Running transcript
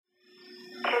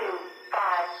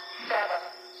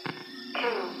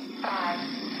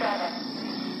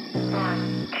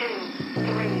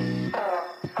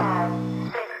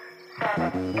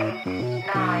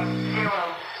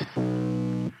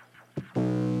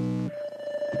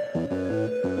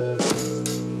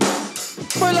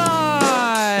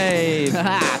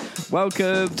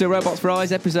Welcome to Robots for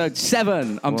Eyes, episode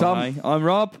 7. I'm Tom. Hi, I'm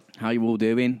Rob. How you all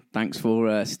doing? Thanks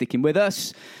for sticking with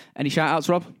us. Any shout-outs,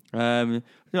 Rob? The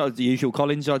usual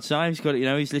Collins, I'd say. He's got,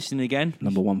 he's listening again.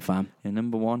 Number one fan. Yeah,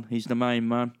 number one. He's the main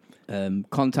man.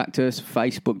 Contact us,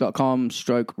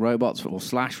 facebook.com/robots or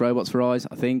 /robots for eyes,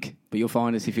 I think. But you'll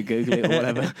find us if you Google it or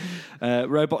whatever.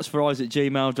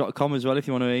 robotsforeyes@gmail.com as well if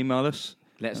you want to email us.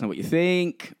 Let us know what you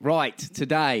think. Right,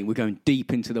 today we're going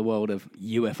deep into the world of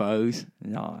UFOs.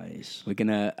 Nice. We're going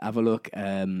to have a look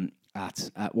at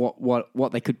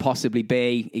what they could possibly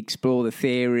be, explore the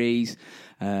theories,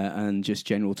 and just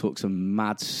general talk some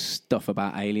mad stuff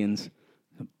about aliens.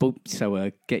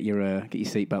 So get your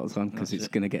seatbelts on because it's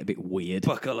going to get a bit weird.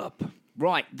 Buckle up.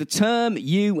 Right, the term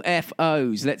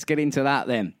UFOs. Let's get into that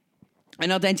then.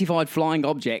 An identified flying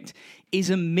object is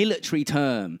a military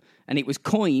term, and it was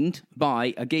coined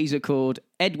by a geezer called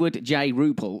Edward J.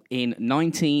 Ruppel in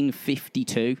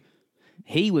 1952.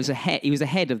 He was the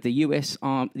head of the US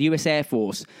Air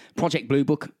Force Project Blue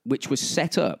Book, which was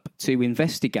set up to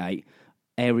investigate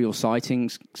aerial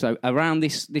sightings. So around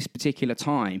this particular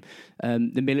time,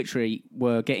 the military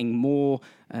were getting more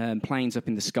planes up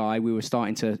in the sky. We were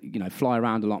starting to fly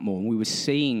around a lot more, and we were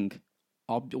seeing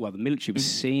the military was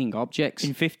seeing objects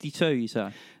in 52. You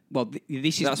say? Well,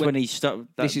 that's when he started.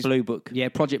 That's Blue Book. Yeah,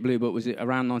 Project Blue Book was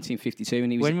around 1952,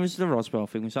 and he was. When was the Roswell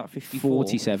thing? Was that 54?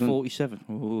 47. 47.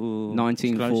 Ooh,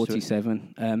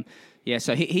 1947.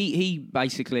 So he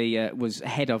basically was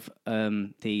head of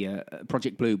the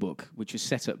Project Blue Book, which was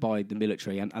set up by the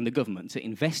military and the government to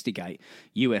investigate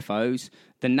UFOs.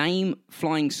 The name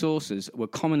flying saucers were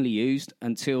commonly used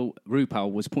until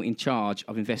Ruppel was put in charge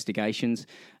of investigations.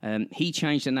 He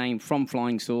changed the name from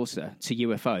flying saucer to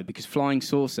UFO because flying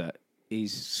saucer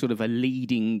is sort of a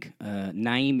leading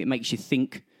name. It makes you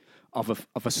think of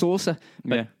a saucer,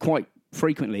 but quite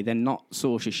frequently they're not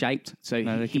saucer shaped. So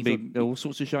they can be all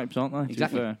sorts of shapes, aren't they?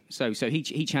 Exactly. So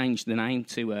he changed the name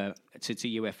to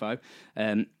UFO.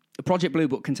 Project Blue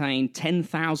Book contained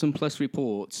 10,000 plus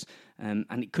reports,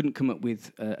 and it couldn't come up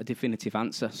with a definitive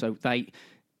answer. So I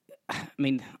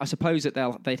suppose that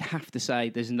they'd have to say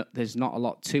there's not a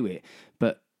lot to it,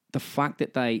 but the fact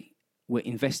that they were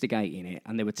investigating it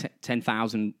and there were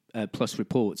 10,000 plus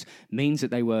reports means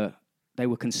that they were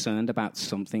concerned about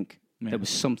something. Yeah. There was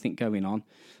something going on.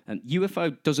 And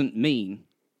UFO doesn't mean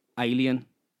alien.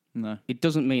 No. It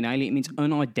doesn't mean alien. It means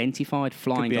unidentified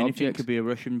flying object. It could be a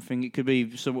Russian thing. It could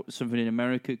be something in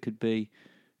America. It could be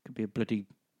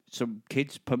some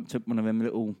kids pumped up one of them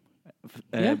little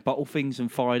bottle things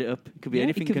and fired it up. It could be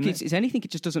anything. It's anything.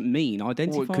 It just doesn't mean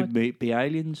identified. Or it could be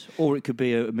aliens. Or it could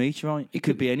be a meteorite. It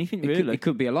could be anything, really. It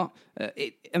could be a lot.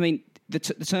 The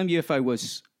term UFO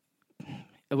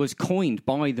was coined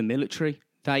by the military.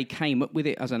 They came up with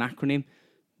it as an acronym.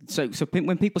 So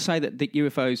when people say that the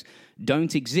UFOs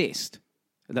don't exist,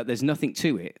 that there's nothing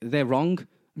to it, they're wrong.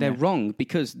 They're wrong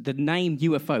because the name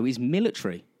UFO is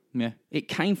military. Yeah. It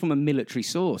came from a military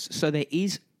source. So there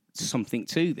is something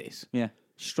to this. Yeah.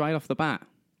 Straight off the bat.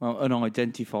 Well,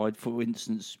 unidentified, for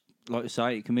instance, like I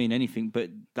say, it can mean anything, but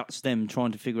that's them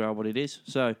trying to figure out what it is.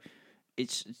 So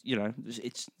it's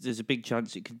there's a big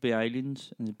chance it could be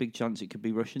aliens, and there's a big chance it could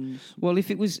be Russians. Well,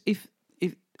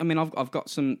 I've got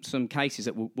some cases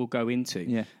that we'll go into.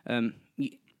 Yeah.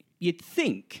 You'd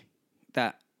think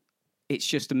that it's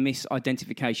just a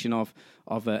misidentification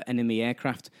of enemy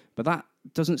aircraft, but that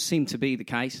doesn't seem to be the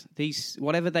case. These,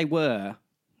 whatever they were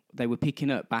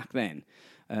picking up back then,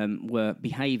 were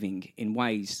behaving in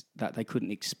ways that they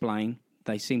couldn't explain.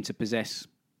 They seem to possess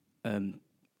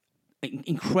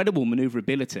incredible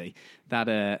maneuverability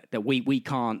that we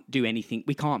can't do anything.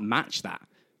 We can't match that.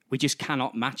 We just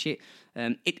cannot match it.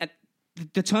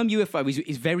 The term UFO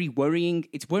is very worrying.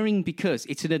 It's worrying because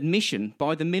it's an admission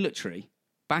by the military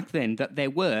back then that there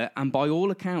were, and by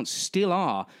all accounts still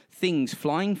are, things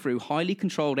flying through highly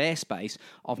controlled airspace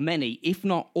of many, if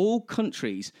not all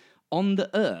countries on the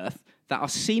Earth that are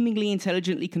seemingly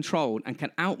intelligently controlled and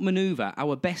can outmaneuver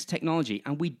our best technology,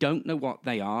 and we don't know what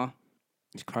they are.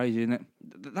 It's crazy, isn't it?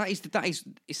 That is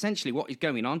essentially what is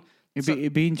going on.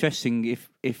 It'd be interesting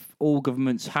if all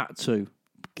governments had to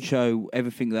show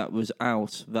everything that was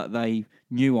out that they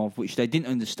knew of, which they didn't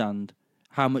understand,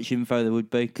 how much info there would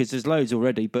be. Because there's loads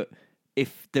already, but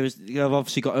if there's, they've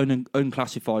obviously got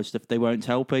unclassified stuff they won't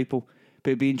tell people.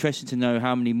 But it'd be interesting to know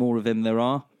how many more of them there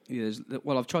are. Yeah,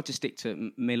 well, I've tried to stick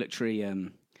to military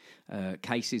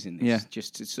cases in this.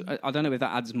 Yeah. I don't know if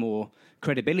that adds more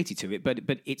credibility to it, but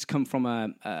it's come from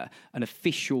an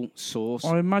official source.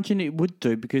 I imagine it would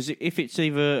do, because if it's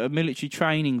either a military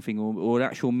training thing or an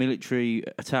actual military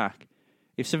attack,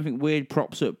 if something weird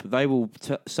props up, they will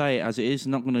say it as it is.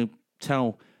 They're not going to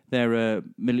tell their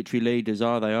military leaders,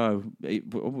 are they?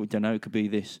 We don't know. It could be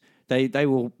this. They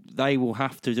will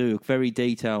have to do a very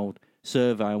detailed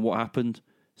survey on what happened.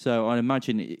 So I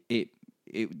imagine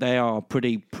they are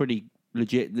pretty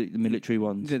legit, the military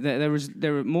ones.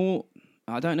 There are more.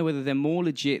 I don't know whether they're more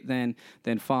legit than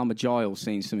Farmer Giles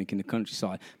seeing something in the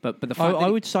countryside, but the fact I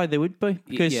would say they would be,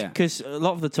 Yeah. because a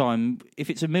lot of the time, if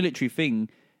it's a military thing,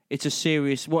 it's a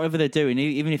serious, whatever they're doing,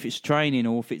 even if it's training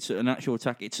or if it's an actual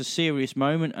attack, it's a serious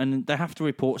moment, and they have to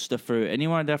report stuff through it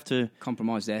anyway. They have to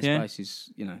compromise their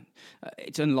spaces.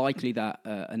 It's unlikely that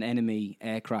an enemy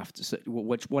aircraft,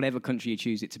 whatever country you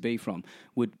choose it to be from,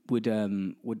 would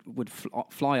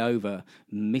fly over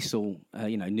nuclear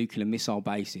missile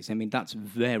bases. I mean, that's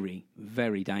very,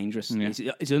 very dangerous.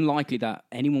 Yeah. It's unlikely that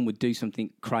anyone would do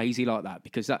something crazy like that,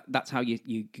 because that's how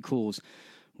you cause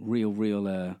real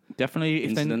definitely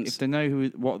incidents. if they know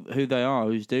who they are,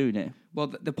 who's doing it.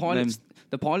 Well, the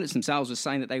pilots themselves were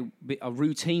saying that they are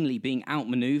routinely being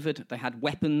outmaneuvered. They had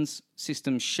weapons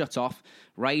systems shut off.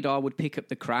 Radar would pick up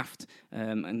the craft,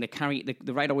 and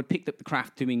the radar would pick up the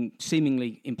craft doing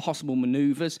seemingly impossible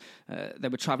manoeuvres. They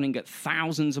were travelling at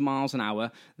thousands of miles an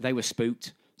hour. They were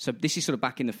spooked. So this is sort of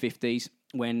back in the 50s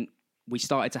when we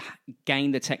started to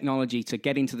gain the technology to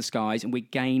get into the skies, and we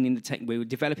were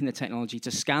developing the technology to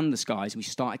scan the skies. We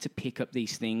started to pick up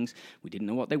these things. We didn't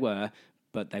know what they were,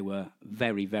 but they were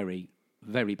very, very,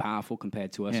 very powerful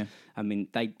compared to us. Yeah. I mean,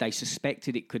 they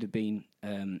suspected it could have been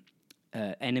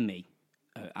enemy,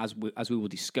 as we will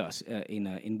discuss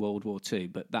in World War II,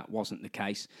 but that wasn't the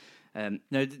case.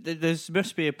 No, there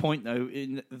must be a point though.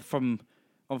 From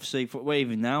obviously,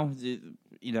 even now,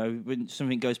 when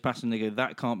something goes past and they go,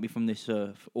 that can't be from this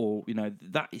Earth, or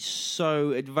that is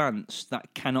so advanced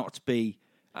that cannot be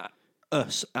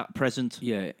us at present.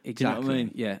 Yeah, exactly. Do you know what I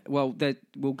mean? Yeah. Well,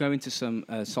 we'll go into some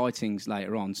sightings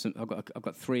later on. I've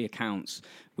got 3 accounts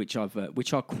which are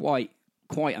quite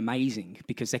amazing,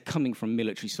 because they're coming from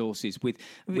military sources with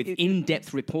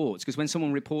in-depth reports. Because when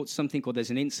someone reports something or there's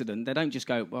an incident, they don't just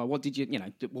go, well, what did you,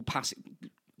 we'll pass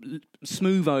it,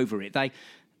 smooth over it. They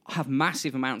have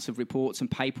massive amounts of reports and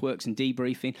paperwork and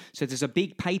debriefing. So there's a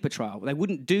big paper trail. They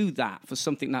wouldn't do that for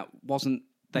something that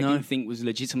didn't think was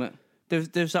legitimate.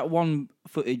 There's that one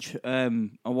footage a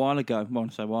while ago. Well, I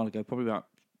say a while ago, probably about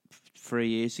 3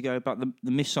 years ago, about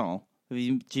the missile. Do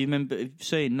you remember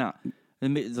seeing that?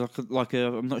 Like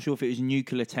I'm not sure if it was a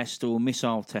nuclear test or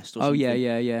missile test or something. Oh,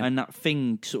 yeah. And that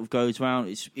thing sort of goes around.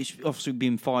 It's obviously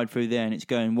being fired through there, and it's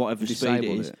going whatever speed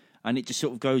it is. And it just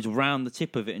sort of goes around the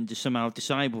tip of it and just somehow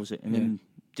disables it and then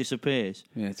disappears.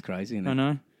 Yeah, it's crazy, isn't it? I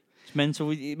know. It's mental.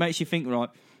 It makes you think, right,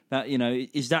 that,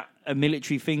 is that a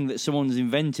military thing that someone's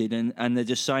invented and they're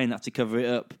just saying that to cover it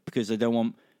up because they don't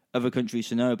want other countries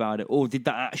to know about it? Or did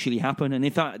that actually happen? And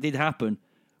if that did happen,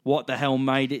 what the hell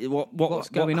made it? What's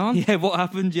going on? Yeah, what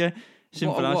happened? Yeah.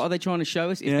 What are they trying to show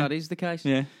us, if that is the case?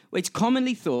 Yeah. Well, it's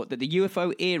commonly thought that the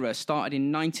UFO era started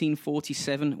in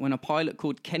 1947 when a pilot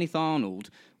called Kenneth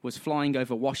Arnold was flying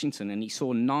over Washington, and he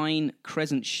saw 9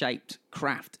 crescent-shaped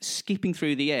craft skipping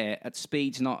through the air at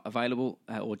speeds not available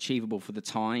or achievable for the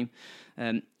time.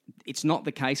 It's not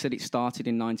the case that it started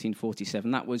in 1947.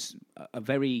 That was a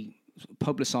very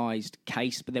publicised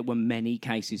case, but there were many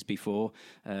cases before,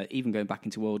 even going back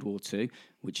into World War II,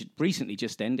 which had recently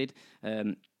just ended.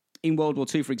 In World War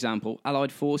II, for example,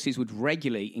 Allied forces would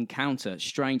regularly encounter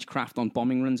strange craft on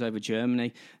bombing runs over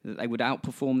Germany. They would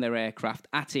outperform their aircraft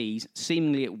at ease,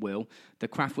 seemingly at will. The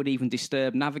craft would even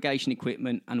disturb navigation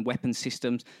equipment and weapon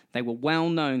systems. They were well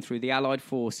known through the Allied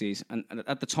forces, and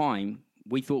at the time,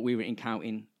 we thought we were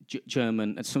encountering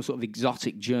some sort of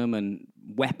exotic German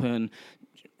weapon,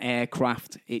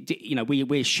 aircraft.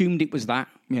 We assumed it was that.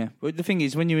 Yeah, but the thing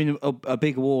is, when you're in a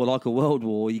big war like a world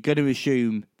war, you're going to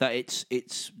assume that it's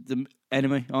the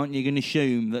enemy, aren't you? You're going to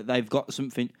assume that they've got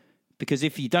something, because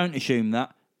if you don't assume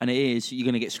that, and it is, you're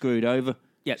going to get screwed over.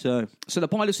 Yeah. So the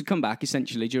pilots would come back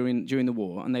essentially during the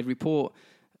war, and they'd report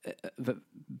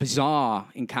bizarre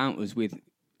encounters with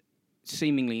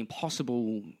seemingly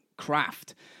impossible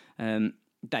craft.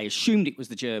 They assumed it was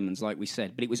the Germans, like we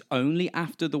said, but it was only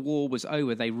after the war was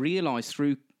over they realised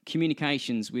through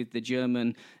communications with the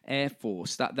German Air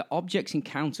Force that the objects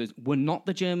encountered were not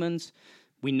the Germans.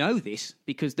 We know this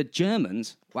because the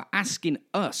Germans were asking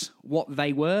us what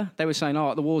they were. They were saying,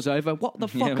 the war's over. What the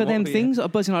fuck are them things that are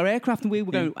buzzing our aircraft? And we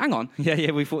were going, hang on.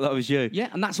 Yeah, we thought that was you. Yeah,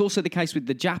 and that's also the case with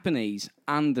the Japanese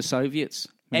and the Soviets.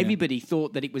 Yeah. Everybody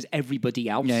thought that it was everybody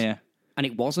else. Yeah. And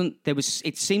it wasn't.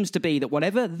 It seems to be that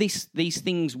whatever these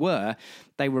things were,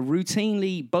 they were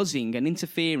routinely buzzing and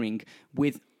interfering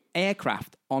with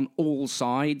aircraft on all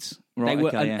sides. They were,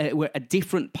 okay, were a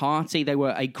different party. They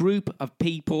were a group of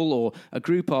people or a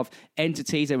group of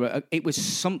entities. It was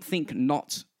something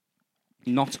not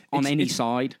on any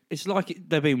side. It's like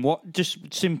they're being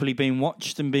just simply being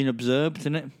watched and being observed,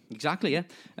 isn't it? Exactly,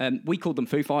 yeah. We called them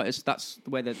Foo Fighters. That's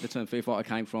where the term Foo Fighter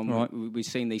came from. Right. We've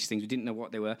seen these things. We didn't know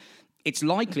what they were. It's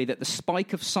likely that the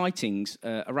spike of sightings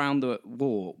around the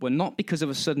war were not because of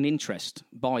a sudden interest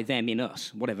by them in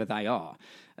us, whatever they are.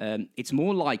 It's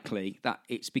more likely that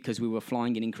it's because we were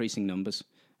flying in increasing numbers.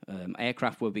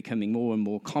 Aircraft were becoming more and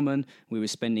more common. We were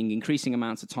spending increasing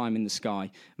amounts of time in the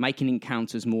sky, making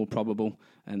encounters more probable.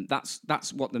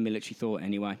 That's what the military thought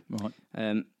anyway.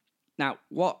 Right. Now,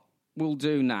 what we'll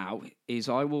do now is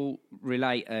I will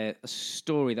relate a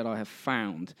story that I have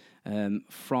found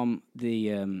from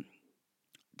the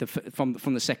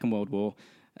Second World War.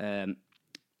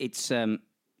 It's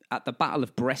at the Battle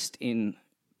of Brest in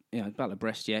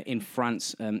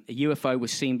France. A UFO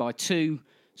was seen by two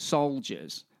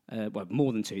soldiers. Well,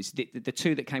 more than two. It's the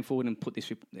two that came forward and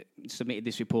submitted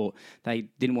this report. They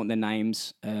didn't want their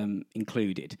names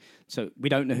included, so we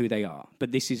don't know who they are.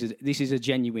 But this is a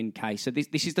genuine case. So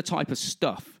this is the type of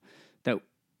stuff that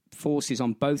forces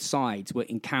on both sides were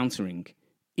encountering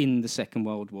in the Second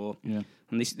World War. Yeah.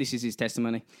 And this is his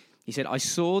testimony. He said, "I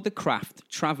saw the craft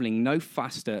travelling no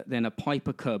faster than a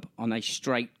Piper Cub on a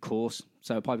straight course."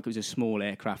 So a Piper Cub is a small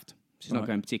aircraft. It's not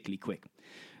going particularly quick.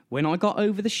 When I got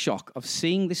over the shock of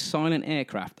seeing this silent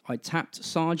aircraft, I tapped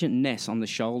Sergeant Ness on the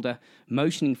shoulder,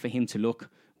 motioning for him to look.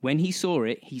 When he saw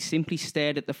it, he simply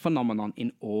stared at the phenomenon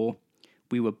in awe.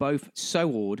 We were both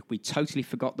so awed, we totally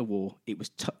forgot the war. It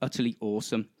was utterly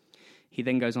awesome. He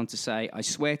then goes on to say, "I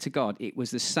swear to God, it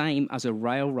was the same as a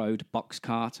railroad box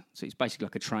cart." So it's basically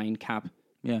like a train cab.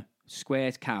 Yeah.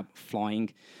 Square cab flying.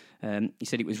 He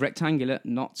said it was rectangular,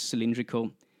 not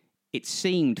cylindrical. It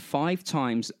seemed 5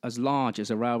 times as large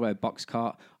as a railroad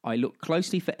boxcar. I looked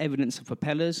closely for evidence of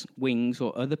propellers, wings,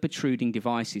 or other protruding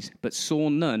devices, but saw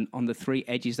none on the 3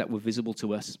 edges that were visible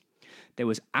to us. There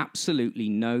was absolutely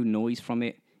no noise from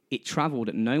it. It travelled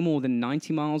at no more than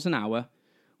 90 miles an hour.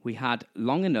 We had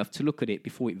long enough to look at it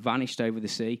before it vanished over the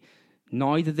sea.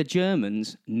 Neither the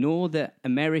Germans nor the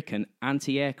American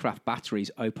anti-aircraft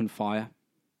batteries opened fire.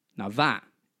 Now that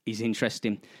is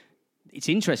interesting. It's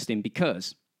interesting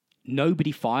because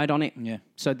nobody fired on it. Yeah.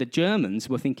 So the Germans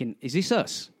were thinking, is this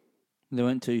us? They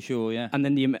weren't too sure, yeah. And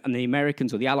then the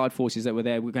Americans or the Allied forces that were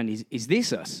there were going, is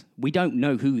this us? We don't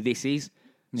know who this is.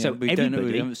 Yeah, so we don't know,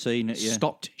 we haven't seen it yet.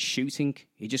 Stopped shooting.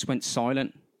 It just went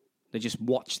silent. They just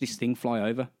watched this thing fly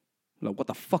over. Like, what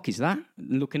the fuck is that?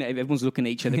 And looking at it, everyone's looking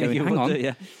at each other going, hang on.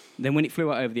 Yeah. Then when it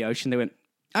flew out over the ocean, they went,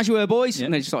 as you were, boys. Yeah.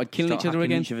 And they just started killing each other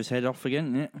again. Each other's head off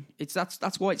again, yeah.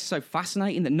 That's why it's so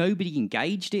fascinating that nobody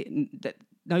engaged it and that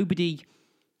nobody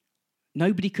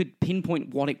could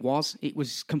pinpoint what it was. It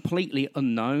was completely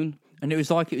unknown. And it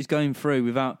was like it was going through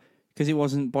without, because it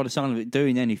wasn't, by the sound of it,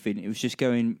 doing anything. It was just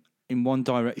going in one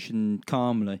direction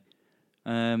calmly.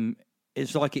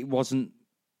 It's like it wasn't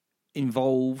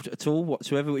involved at all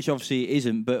whatsoever, which obviously it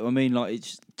isn't. But I mean, like,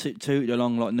 it's tooted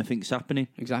along like nothing's happening.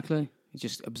 Exactly. It's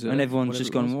just observed. And everyone's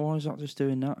just gone, why is that just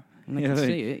doing that? And they can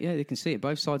see it. Yeah, they can see it.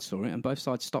 Both sides saw it and both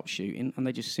sides stopped shooting and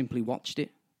they just simply watched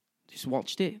it. Just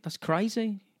watched it. That's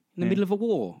crazy. In the middle of a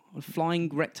war, a flying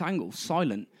rectangle,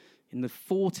 silent, in the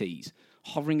 40s,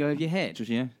 hovering over your head.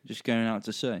 Just going out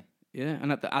to sea. Yeah,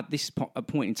 and at this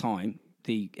point in time,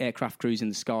 the aircraft crews in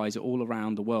the skies all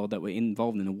around the world that were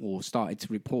involved in the war started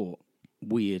to report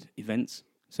weird events.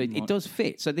 So it does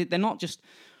fit. So they're not just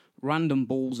random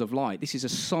balls of light. This is a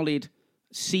solid,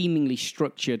 seemingly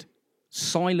structured,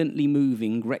 silently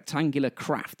moving rectangular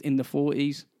craft in the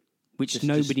 40s. Which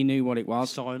nobody knew what it was.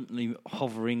 Silently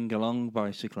hovering along,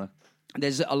 basically.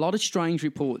 There's a lot of strange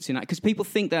reports in that, because people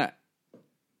think that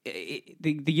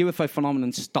the UFO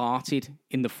phenomenon started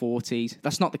in the 40s.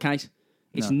 That's not the case.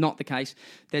 It's not the case.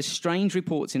 There's strange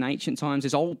reports in ancient times.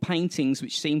 There's old paintings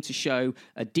which seem to show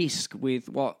a disc with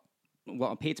what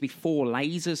appear to be 4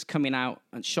 lasers coming out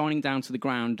and shining down to the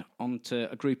ground onto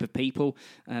a group of people.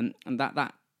 And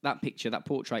that picture, that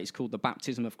portrait, is called the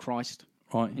Baptism of Christ.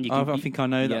 Right, I think I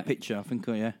know that picture. I think,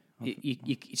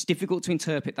 it's difficult to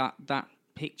interpret that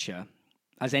picture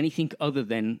as anything other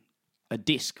than a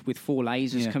disc with 4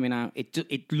 lasers coming out.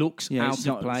 It looks out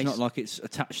of place. It's not like it's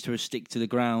attached to a stick to the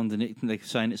ground and they're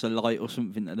saying it's a light or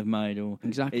something that they've made. Or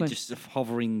exactly, it's just a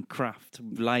hovering craft,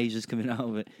 lasers coming out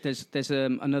of it. There's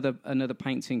another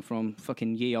painting from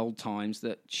fucking ye old times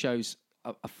that shows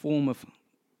a form of,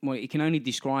 well, you can only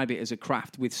describe it as a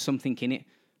craft with something in it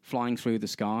flying through the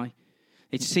sky.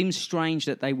 It seems strange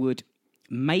that they would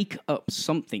make up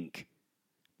something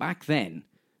back then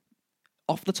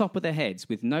off the top of their heads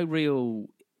with no real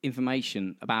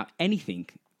information about anything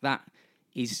that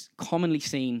is commonly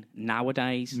seen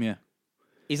nowadays. Yeah.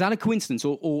 Is that a coincidence,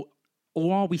 or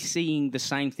are we seeing the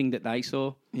same thing that they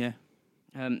saw? Yeah.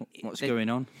 What's there- going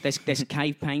on? There's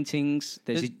cave paintings,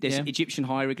 there's Yeah. Egyptian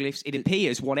hieroglyphs. It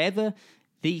appears whatever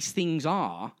these things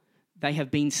are, they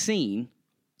have been seen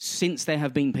since there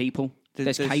have been people.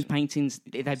 There's cave paintings.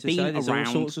 They've been There's around.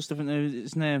 all sorts of stuff in there,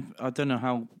 isn't there? I don't know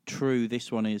how true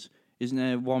this one is. Isn't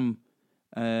there one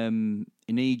in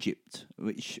Egypt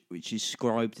which is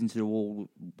scribed into the wall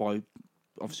by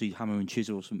obviously hammer and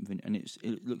chisel or something, and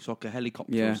it looks like a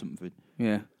helicopter or something.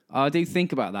 Yeah, I do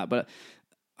think about that, but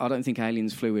I don't think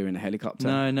aliens flew here in a helicopter.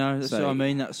 No, that's what I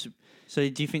mean. So.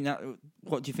 Do you think that?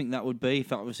 What do you think that would be if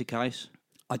that was the case?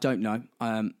 I don't know.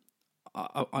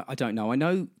 I don't know. I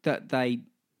know that the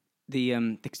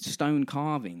stone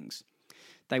carvings,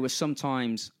 they were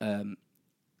sometimes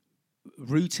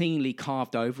routinely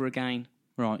carved over again.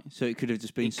 Right. So it could have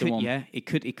just been someone. It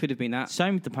could have been that.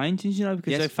 Same with the paintings, because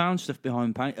Yes. they found stuff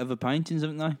behind other paintings,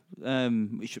 haven't they?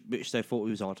 Which they thought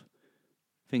was odd.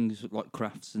 Things like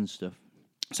crafts and stuff.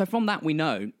 So from that, we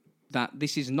know that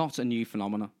this is not a new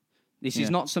phenomenon. This is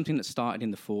not something that started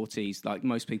in the 40s, like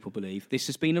most people believe. This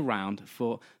has been around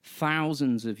for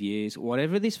thousands of years.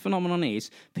 Whatever this phenomenon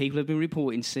is, people have been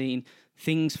reporting seeing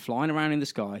things flying around in the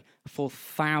sky for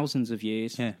thousands of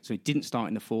years. Yeah. So it didn't start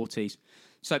in the 40s.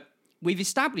 So we've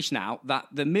established now that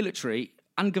the military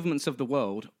and governments of the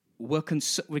world were,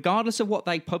 regardless of what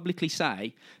they publicly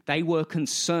say, they were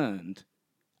concerned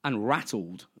and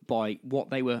rattled by what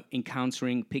they were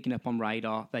encountering, picking up on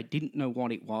radar. They didn't know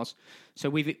what it was. So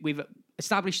we've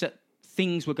established that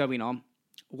things were going on.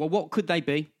 Well, what could they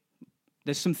be?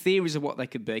 There's some theories of what they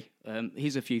could be.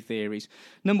 Here's a few theories.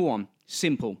 Number one,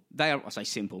 simple. I say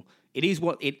simple. It is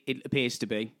what it appears to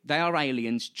be. They are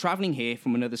aliens travelling here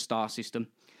from another star system.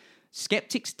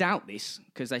 Skeptics doubt this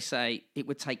because they say it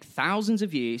would take thousands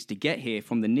of years to get here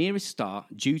from the nearest star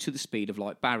due to the speed of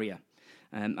light barrier.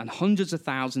 And hundreds of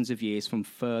thousands of years from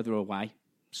further away.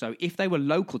 So if they were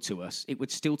local to us, it would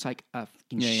still take a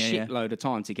shitload of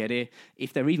time to get here.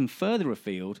 If they're even further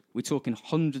afield, we're talking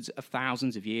hundreds of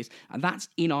thousands of years, and that's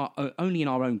only in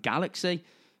our own galaxy.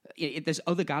 There's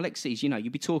other galaxies,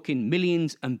 you'd be talking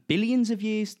millions and billions of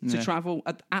years to travel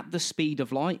at the speed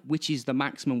of light, which is the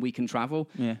maximum we can travel.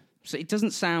 Yeah. So it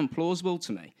doesn't sound plausible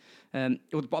to me. By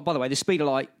the way, the speed of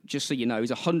light, just so you know, is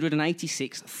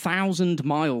 186,000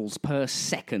 miles per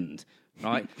second,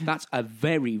 right? That's a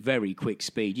very, very quick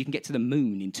speed. You can get to the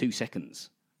moon in 2 seconds.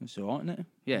 That's all right, isn't it?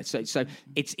 Yeah, so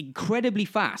it's incredibly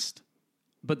fast,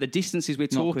 but the distances we're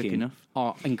Not quick talking enough.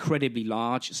 are incredibly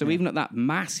large. So even at that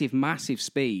massive, massive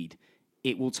speed,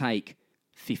 it will take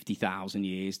 50,000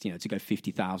 years, to go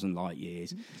 50,000 light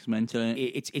years. It's mental, isn't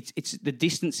it? It's the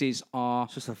distances are...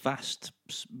 It's just a vast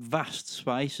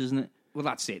space, isn't it? Well,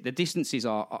 that's it. The distances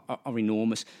are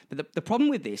enormous. But the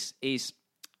problem with this is,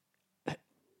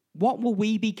 what will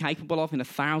we be capable of in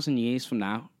 1,000 years from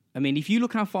now? I mean, if you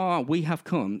look how far we have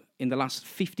come in the last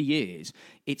 50 years,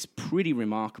 it's pretty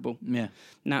remarkable. Yeah.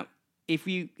 Now, if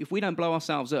we don't blow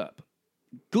ourselves up,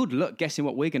 good luck guessing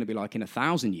what we're going to be like in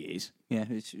 1,000 years. Yeah,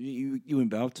 you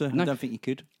wouldn't be able to. No. I don't think you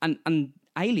could. And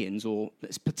aliens or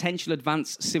potential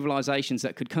advanced civilizations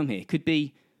that could come here could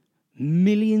be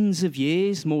millions of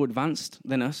years more advanced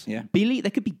than us. Yeah. They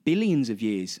could be billions of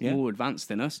years more advanced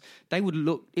than us. It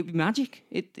would be magic.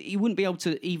 You wouldn't be able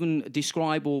to even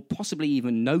describe or possibly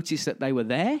even notice that they were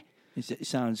there. It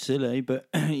sounds silly, but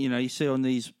you see on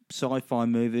these sci-fi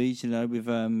movies,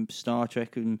 with Star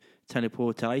Trek and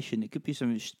teleportation, it could be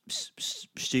something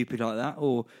stupid like that,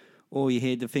 or you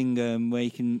hear the thing where you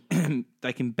can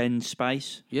they can bend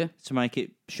space, to make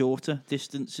it shorter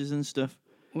distances and stuff.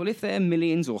 Well, if they're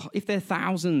millions or if they're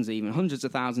thousands, even hundreds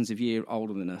of thousands of years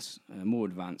older than us, more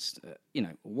advanced,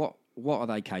 what are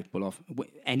they capable of?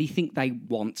 Anything they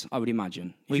want, I would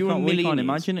imagine. We can't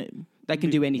imagine it. They can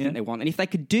do anything they want. And if they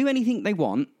could do anything they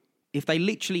want, if they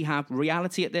literally have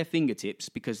reality at their fingertips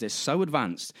because they're so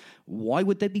advanced, why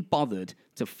would they be bothered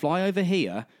to fly over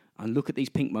here and look at these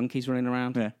pink monkeys running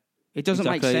around? Yeah. It doesn't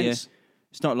make sense. Yeah.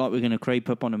 It's not like we're going to creep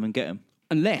up on them and get them.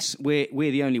 Unless we're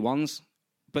the only ones.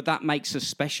 But that makes us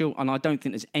special, and I don't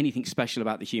think there's anything special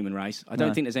about the human race. I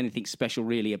don't think there's anything special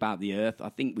really about the Earth. I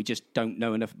think we just don't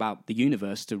know enough about the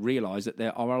universe to realise that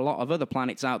there are a lot of other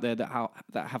planets out there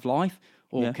that have life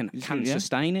or can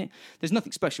sustain it. There's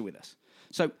nothing special with us.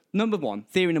 So,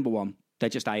 theory number one, they're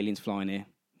just aliens flying here.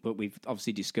 But we've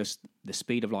obviously discussed the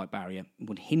speed of light barrier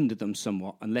would hinder them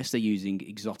somewhat unless they're using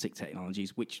exotic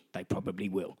technologies, which they probably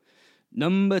will.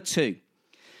 Number two,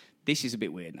 this is a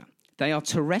bit weird now. They are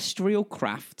terrestrial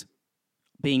craft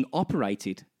being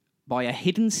operated by a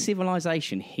hidden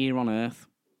civilization here on Earth.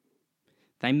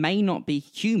 They may not be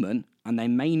human and they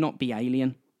may not be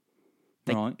alien.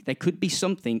 They could be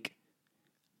something.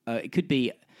 It could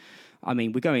be. I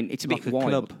mean, it's a like bit a wild.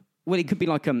 club. Well, it could be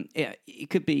like it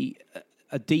could be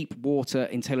a deep water,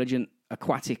 intelligent,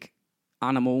 aquatic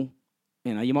animal.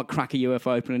 You know, you might crack a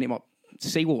UFO open and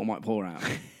seawater might pour out.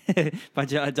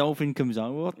 Imagine a dolphin comes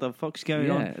on. What the fuck's going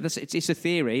on? Yeah, it's a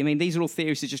theory. I mean, these are all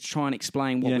theories to just try and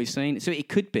explain what we've seen. So it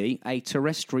could be a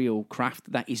terrestrial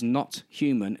craft that is not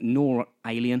human nor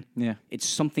alien. Yeah. It's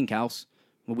something else.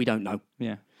 Well, we don't know.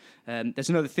 Yeah. There's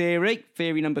another theory.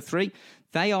 Theory number 3.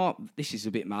 This is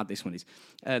a bit mad, this one is.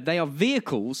 They are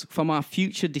vehicles from our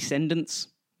future descendants.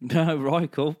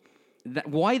 Right, cool.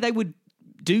 Why they would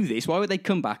do this, why would they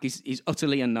come back is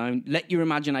utterly unknown. Let your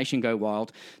imagination go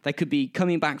wild. They could be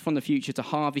coming back from the future to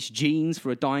harvest genes for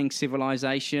a dying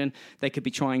civilization. They could be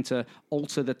trying to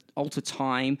alter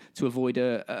time to avoid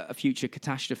a future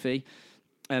catastrophe.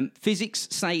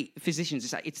 Physicians say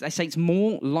it's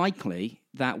more likely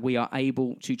that we are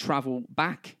able to travel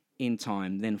back in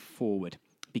time than forward,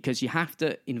 because you have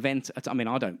to invent. I mean,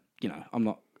 I'm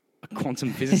not a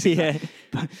quantum physicist,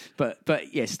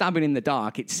 but yeah, stabbing in the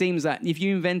dark. It seems that if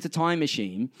you invent a time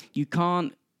machine, you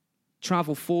can't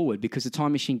travel forward because the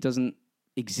time machine doesn't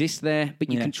exist there,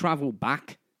 but you can travel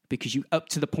back because you up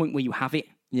to the point where you have it.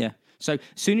 Yeah. So as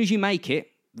soon as you make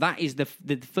it, that is the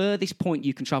furthest point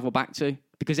you can travel back to,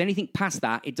 because anything past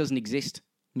that, it doesn't exist.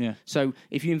 Yeah. So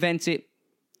if you invent it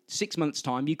 6 months'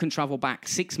 time, you can travel back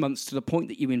 6 months to the point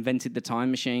that you invented the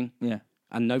time machine. Yeah.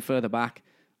 And no further back.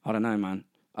 I don't know, man.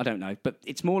 I don't know. But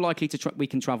it's more likely we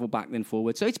can travel back than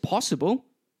forward. So it's possible.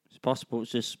 It's possible.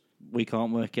 It's just we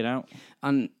can't work it out.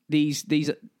 And these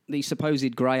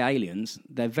supposed grey aliens,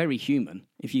 they're very human.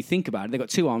 If you think about it, they've got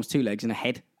 2 arms, 2 legs, and a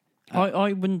head.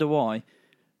 I wonder why.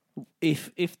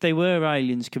 If they were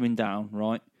aliens coming down,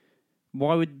 right?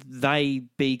 Why would they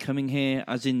be coming here,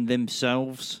 as in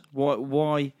themselves?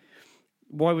 Why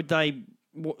would they?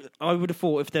 I would have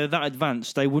thought if they're that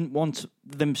advanced, they wouldn't want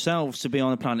themselves to be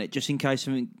on the planet just in case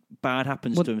something bad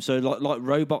happens to them. So like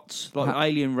robots, like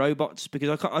alien robots,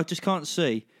 because I just can't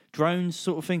see drones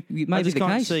sort of thing. I just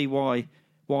can't see why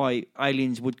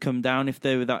aliens would come down if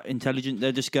they were that intelligent.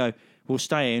 They'd just go, we'll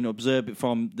stay in, observe it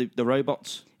from the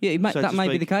robots. Yeah, that may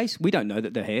be the case. We don't know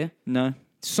that they're here. No.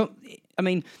 So, I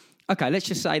mean, okay, let's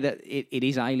just say that it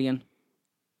is alien.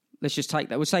 Let's just take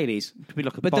that. We'll say it is. It could be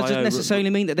like a but doesn't necessarily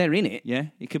mean that they're in it. Yeah,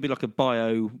 it could be like a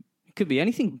It could be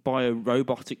anything.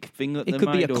 Bio-robotic thing that it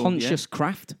could be a conscious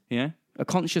craft. Yeah. A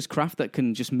conscious craft that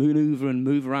can just maneuver and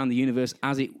move around the universe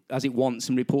as it wants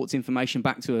and reports information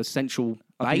back to a central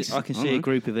base. I can see a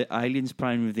group of aliens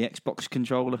playing with the Xbox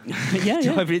controller. yeah.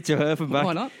 Driving it to Earth and back.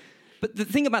 Why not? But the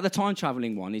thing about the time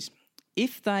traveling one is,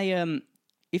 if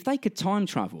they could time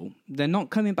travel, they're not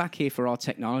coming back here for our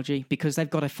technology because they've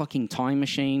got a fucking time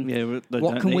machine. Yeah,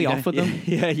 what can we offer them?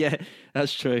 Yeah,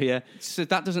 that's true. Yeah, so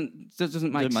that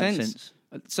doesn't make sense.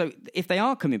 So if they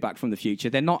are coming back from the future,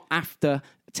 they're not after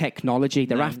technology.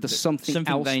 They're after something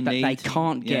else they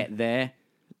can't get there.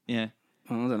 Yeah.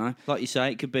 I don't know. Like you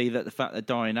say, it could be that the fact they're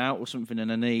dying out or something, and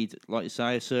they need, like you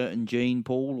say, a certain gene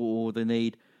pool, or they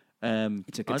need.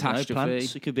 It's a catastrophe.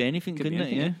 Plants. It could be anything, couldn't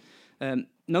it? Yeah.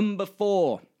 Number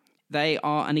 4. They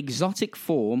are an exotic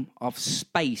form of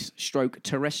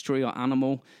space/terrestrial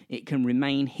animal. It can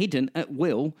remain hidden at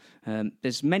will.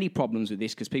 There's many problems with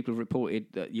this because people have reported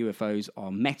that UFOs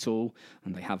are metal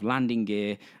and they have landing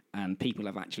gear, and people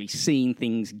have actually seen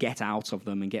things get out of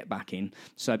them and get back in.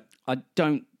 So I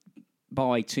don't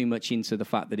buy too much into the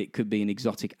fact that it could be an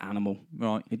exotic animal.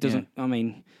 Right. It doesn't. Yeah.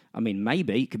 I mean,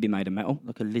 maybe it could be made of metal,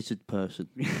 like a lizard person.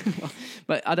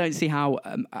 But I don't see how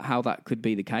that could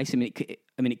be the case. I mean,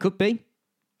 it could be.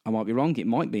 I might be wrong. It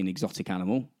might be an exotic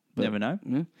animal. But, never know.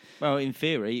 Yeah. Well, in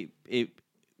theory, it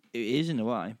is in a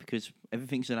way, because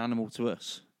everything's an animal to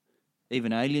us.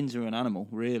 Even aliens are an animal,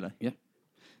 really. Yeah.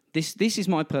 This is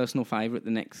my personal favourite.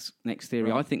 The next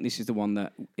theory. Right. I think this is the one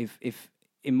that, if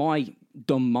in my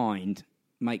dumb mind,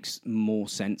 makes more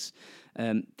sense.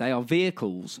 They are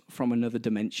vehicles from another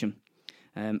dimension.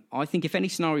 I think if any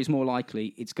scenario is more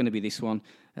likely, it's going to be this one.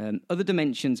 Other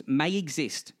dimensions may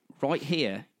exist right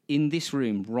here in this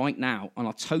room right now and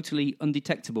are totally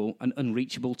undetectable and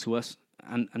unreachable to us.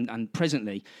 And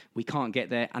presently, we can't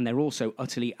get there, and they're also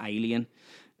utterly alien.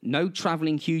 No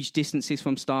travelling huge distances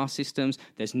from star systems.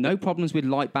 There's no problems with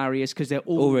light barriers because they're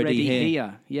already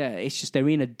here. Yeah, it's just they're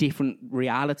in a different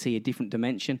reality, a different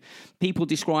dimension. People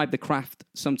describe the craft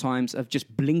sometimes of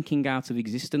just blinking out of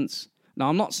existence. Now,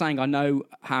 I'm not saying I know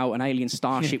how an alien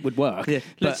starship would work. Yeah.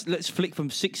 but Let's flick from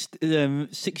 6D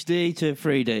to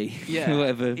 3D. Yeah,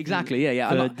 whatever. Exactly. Yeah.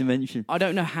 Third dimension. I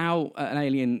don't know how an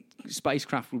alien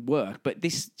spacecraft would work, but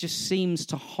this just seems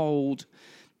to hold.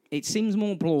 It seems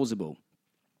more plausible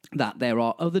that there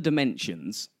are other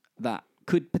dimensions that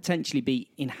could potentially be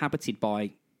inhabited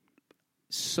by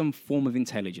some form of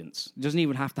intelligence. It doesn't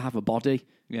even have to have a body.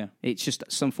 Yeah. It's just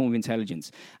some form of intelligence.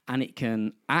 And it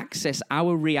can access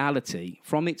our reality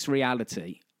from its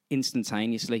reality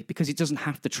instantaneously because it doesn't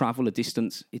have to travel a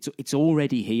distance. It's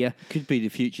already here. Could be the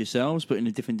future selves, but in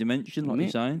a different dimension, like you're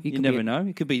saying. You never know.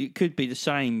 It could be the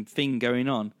same thing going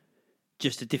on,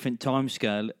 just a different time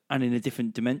scale and in a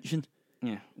different dimension.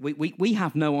 Yeah. We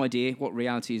have no idea what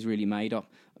reality is really made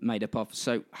up of.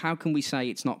 So how can we say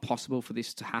it's not possible for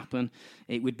this to happen?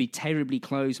 It would be terribly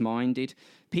close-minded.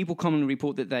 People commonly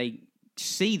report that they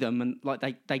see them and like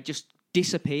they just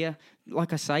disappear.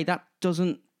 Like I say, that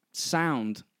doesn't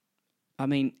sound. I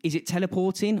mean, is it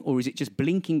teleporting or is it just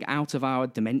blinking out of our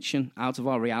dimension, out of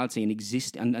our reality,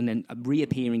 and then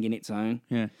reappearing in its own?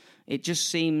 Yeah. It just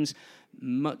seems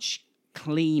much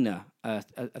cleaner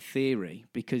a theory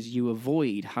because you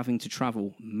avoid having to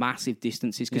travel massive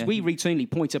distances because we routinely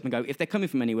point up and go, if they're coming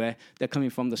from anywhere, they're coming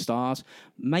from the stars.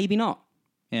 Maybe not.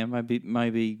 Yeah,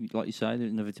 maybe like you say,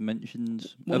 there's other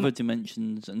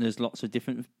dimensions, and there's lots of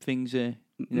different things there.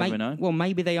 You never know. Well,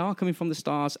 maybe they are coming from the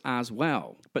stars as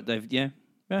well. But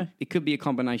It could be a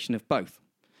combination of both.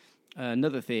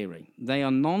 Another theory, they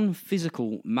are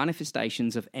non-physical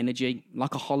manifestations of energy,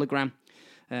 like a hologram.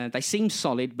 They seem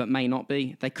solid, but may not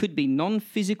be. They could be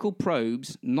non-physical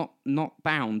probes, not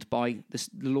bound by the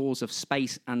laws of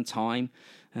space and time.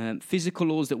 Physical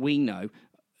laws that we know,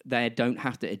 they don't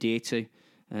have to adhere to.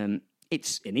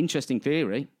 It's an interesting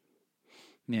theory.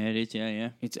 Yeah, it is.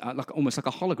 Yeah. It's almost like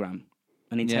a hologram,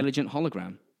 an intelligent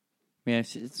hologram. Yeah,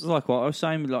 it's like what I was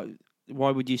saying. Like, why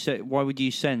would you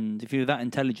send if you were that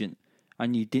intelligent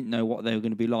and you didn't know what they were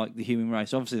going to be like, the human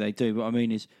race? Obviously, they do. But I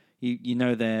mean, is you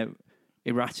know they're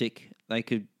erratic. They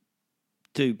could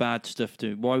do bad stuff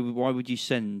too. Why would you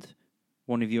send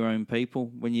one of your own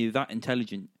people when you're that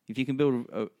intelligent? If you can build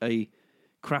a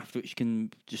craft which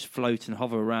can just float and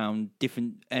hover around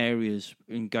different areas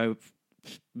and go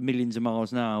millions of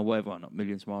miles an hour, whatever, well, not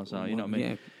millions of miles an hour, you know what I mean?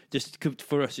 Yeah. Just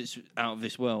for us, it's out of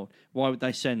this world. Why would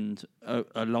they send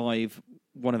a live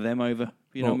one of them over?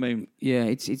 You know what I mean? Yeah,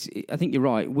 I think you're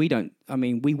right. We don't. I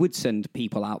mean, we would send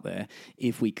people out there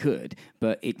if we could,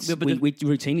 but we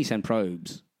routinely send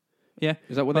probes. Yeah,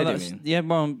 is that what they're doing? Yeah,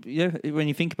 well, yeah. When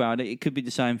you think about it, it could be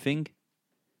the same thing.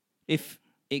 If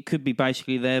it could be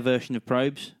basically their version of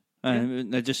probes,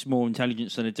 they're just more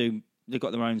intelligent, so they've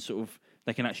got their own sort of.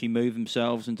 They can actually move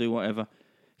themselves and do whatever.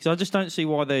 So I just don't see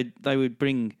why they would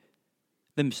bring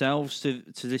themselves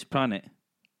to this planet.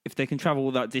 If they can travel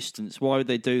all that distance, why would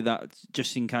they do that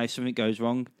just in case something goes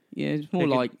wrong? Yeah, it's more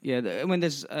I mean,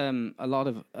 there's a lot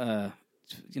of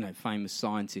famous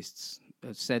scientists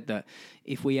have said that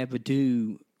if we ever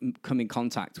do come in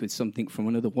contact with something from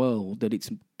another world, that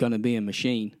it's going to be a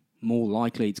machine. More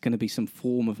likely, it's going to be some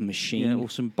form of machine, or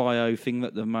some bio thing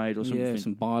that they've made, or something. Yeah,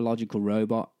 some biological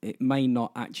robot. It may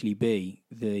not actually be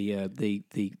the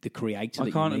creator.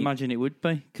 I can't imagine it would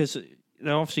be because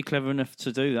they're obviously clever enough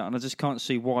to do that, and I just can't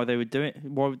see why they would do it.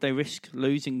 Why would they risk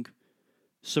losing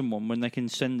someone when they can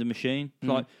send a machine?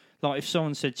 Like if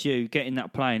someone said to you, "Get in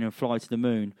that plane and fly to the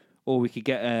moon," or we could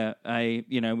get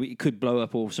it could blow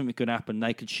up, or something could happen.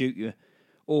 They could shoot you.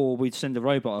 Or we'd send a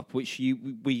robot up, which you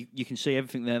can see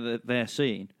everything they're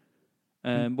seeing.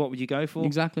 What would you go for?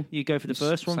 Exactly. You go for the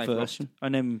first one first, option.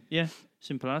 And then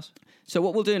simple as. So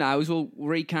what we'll do now is we'll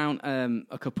recount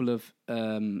a couple of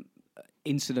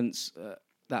incidents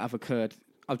that have occurred.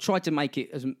 I've tried to make it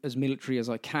as military as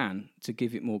I can to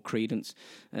give it more credence.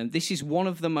 This is one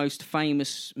of the most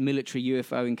famous military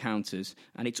UFO encounters,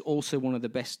 and it's also one of the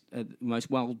best, most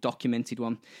well-documented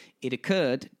one. It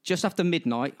occurred just after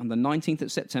midnight on the 19th of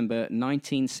September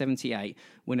 1978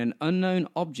 when an unknown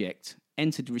object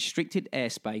entered restricted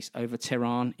airspace over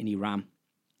Tehran in Iran.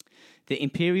 The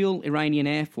Imperial Iranian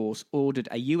Air Force ordered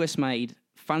a US-made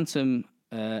Phantom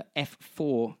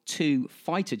F-4-2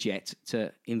 fighter jet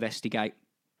to investigate.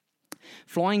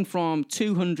 Flying from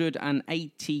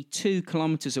 282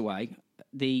 kilometres away,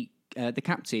 the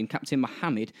captain, Captain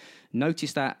Mohammed,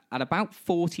 noticed that at about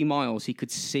 40 miles he could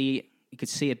see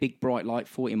a big bright light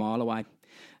 40 miles away.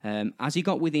 As he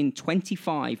got within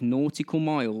 25 nautical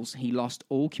miles, he lost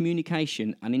all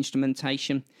communication and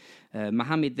instrumentation. Captain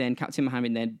Mohammed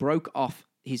then broke off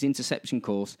his interception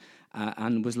course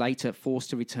and was later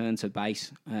forced to return to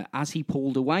base. As he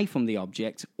pulled away from the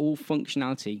object, all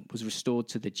functionality was restored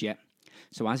to the jet.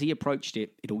 So as he approached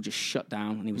it, it all just shut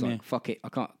down, and he was like, "Fuck it, I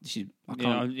can't. I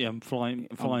can't. I'm flying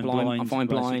I'm blind. I'm flying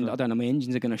blind. basically. I don't know. My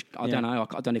engines are gonna. I don't know.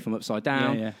 I don't know if I'm upside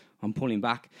down. Yeah. I'm pulling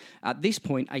back." At this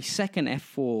point, a second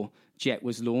F4 jet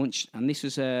was launched, and this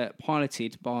was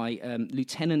piloted by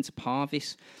Lieutenant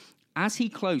Parvis. As he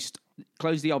closed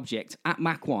the object at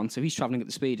Mach 1, so he's travelling at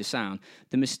the speed of sound,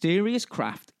 the mysterious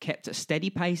craft kept a steady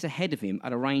pace ahead of him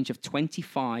at a range of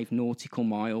 25 nautical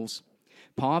miles.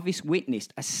 Parvis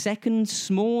witnessed a second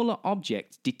smaller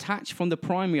object detach from the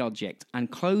primary object and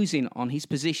close in on his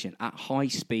position at high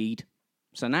speed.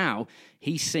 So now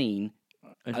he's seen...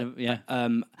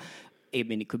 I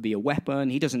mean, it could be a weapon.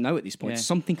 He doesn't know at this point. Yeah.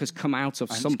 Something has come out of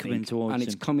And something,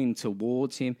 it's coming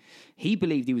towards him. He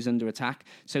believed he was under attack,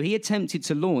 so he attempted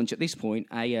to launch at this point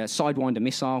a Sidewinder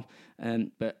missile,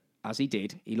 but as he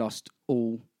did, he lost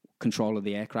all control of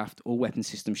the aircraft. All weapon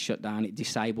systems shut down. It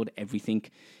disabled everything.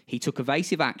 He took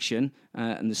evasive action,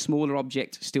 and the smaller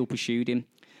object still pursued him.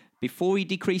 Before he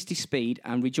decreased his speed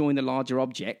and rejoined the larger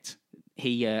object,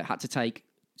 he had to take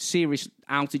serious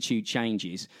altitude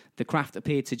changes. The craft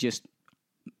appeared to just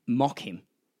mock him.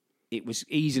 It was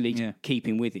easily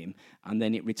keeping with him, and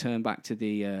then it returned back to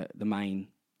the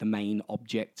main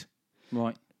object.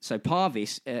 Right. So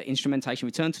Parvis, instrumentation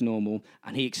returned to normal,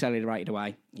 and he accelerated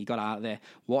away. He got out of there.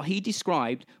 What he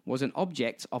described was an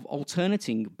object of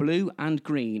alternating blue and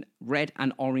green, red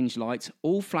and orange lights,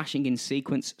 all flashing in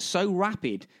sequence, so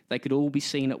rapid they could all be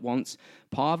seen at once.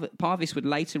 Parvis would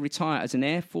later retire as an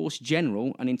Air Force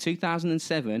general, and in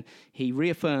 2007, he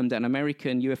reaffirmed at an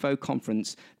American UFO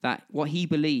conference that what he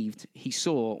believed he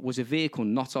saw was a vehicle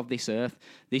not of this earth.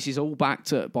 This is all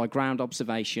backed up by ground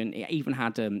observation. It even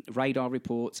had radar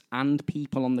reports, and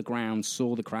people on the ground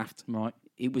saw the craft. Right.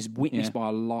 It was witnessed by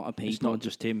a lot of people. It's not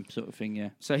just him, sort of thing. Yeah.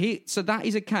 So that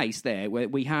is a case there where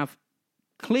we have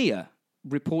clear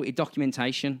reported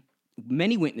documentation,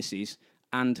 many witnesses,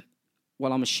 and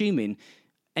well, I'm assuming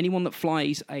anyone that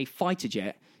flies a fighter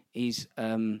jet is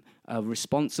a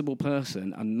responsible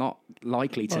person and not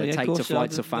likely to take to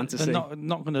flights of fantasy. They're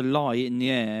not going to lie in the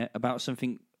air about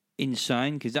something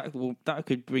insane, because that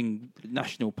could bring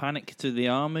national panic to the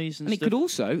armies, and it could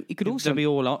also they'll be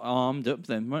all armed up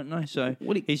then, won't they? So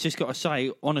he's just got to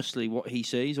say honestly what he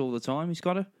sees all the time. He's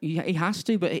got to. He has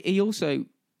to, but he also.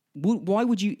 Why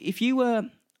would you, if you were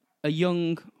a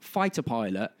young fighter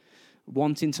pilot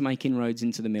wanting to make inroads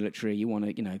into the military, you want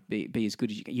to be as good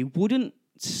as you can, you wouldn't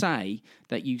say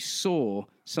that you saw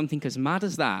something as mad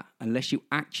as that unless you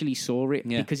actually saw it.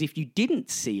 Yeah. Because if you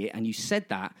didn't see it and you said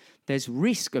that, there's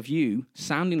risk of you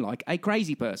sounding like a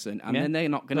crazy person, and then they're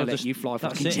not going to let you fly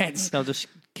fucking jets. They'll just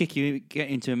kick you, get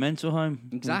into a mental home.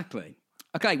 Exactly.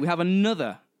 Okay, we have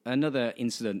another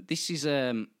incident. This is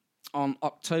on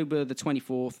October the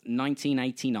 24th,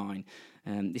 1989.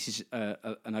 This is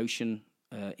an ocean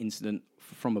incident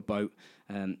from a boat.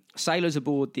 Sailors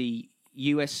aboard the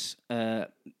USS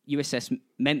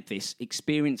Memphis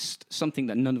experienced something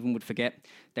that none of them would forget.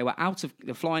 They were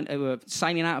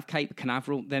sailing out of Cape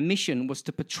Canaveral. Their mission was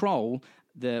to patrol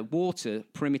the water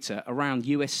perimeter around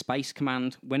US Space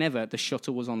Command whenever the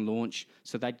shuttle was on launch.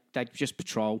 So they'd just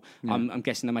patrol. Yeah. I'm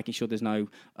guessing they're making sure there's no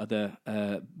other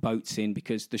boats in,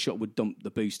 because the shuttle would dump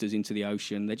the boosters into the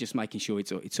ocean. They're just making sure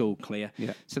it's all clear.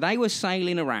 Yeah. So they were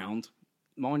sailing around,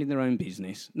 minding their own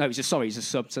business. No, it's a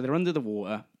sub. So they're under the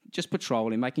water, just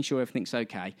patrolling, making sure everything's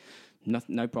okay.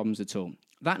 No problems at all.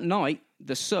 That night,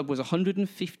 the sub was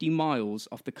 150 miles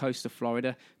off the coast of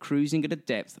Florida, cruising at a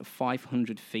depth of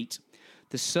 500 feet.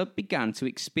 The sub began to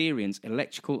experience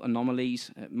electrical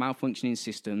anomalies, malfunctioning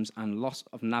systems, and loss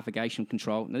of navigation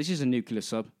control. Now, this is a nuclear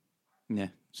sub. Yeah.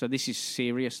 So this is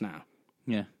serious now.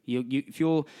 Yeah. If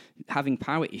you're having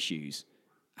power issues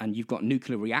and you've got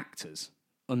nuclear reactors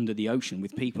under the ocean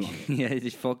with people on it. Yeah,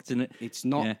 it's fucked, isn't it? It's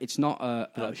not. Yeah. It's not a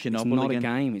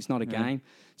game. It's not a game.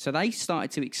 So they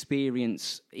started to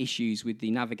experience issues with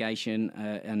the navigation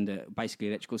and basically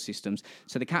electrical systems.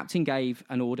 So the captain gave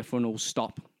an order for an all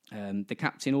stop. The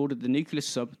captain ordered the nuclear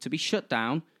sub to be shut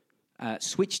down,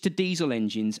 switch to diesel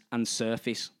engines, and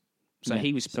surface. So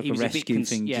he was like a rescue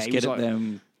thing. Yeah, just get up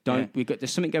there.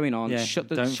 There's something going on. Yeah, shut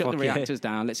the reactors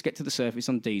down. Let's get to the surface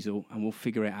on diesel, and we'll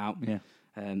figure it out. Yeah.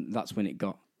 That's when it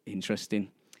got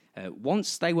interesting.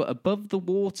 Once they were above the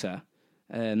water,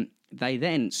 they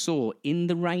then saw in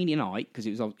the rainy night, because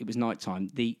it was nighttime,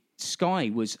 the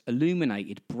sky was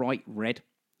illuminated bright red.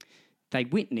 They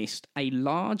witnessed a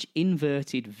large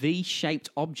inverted V-shaped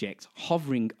object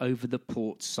hovering over the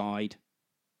port side.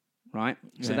 Right,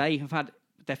 so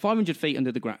they're 500 feet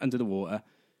under the water.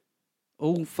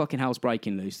 All fucking hell's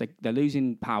breaking loose. They're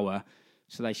losing power,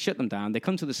 so they shut them down. They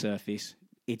come to the surface.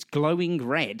 It's glowing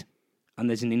red, and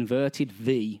there's an inverted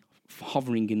V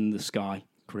hovering in the sky.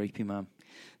 Creepy, man.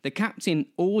 The captain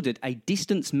ordered a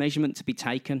distance measurement to be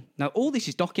taken. Now, all this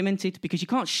is documented because you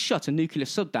can't shut a nuclear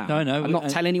sub down No, and not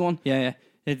tell anyone. Yeah.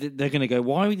 They're going to go,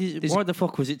 why the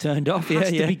fuck was it turned off? There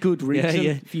has to be good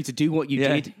reason for you to do what you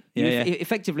did.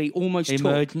 Effectively, almost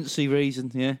emergency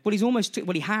reason. Yeah.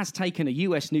 Well, he has taken a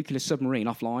US nuclear submarine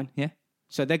offline. Yeah.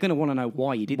 So they're going to want to know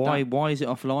why he did that. Why is it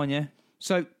offline? Yeah.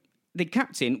 So the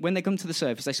captain, when they come to the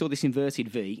surface, they saw this inverted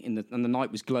V, and the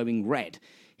night was glowing red.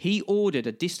 He ordered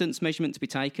a distance measurement to be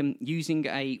taken using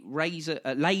a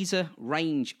laser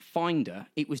range finder.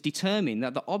 It was determined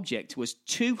that the object was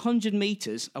 200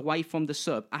 metres away from the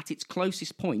sub at its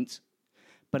closest point,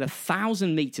 but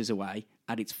 1,000 metres away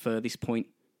at its furthest point.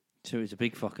 So it was a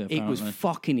big fucker, apparently. It was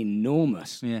fucking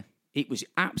enormous. Yeah. It was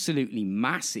absolutely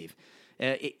massive.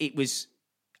 It was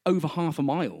over half a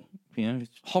mile,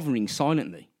 hovering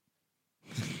silently,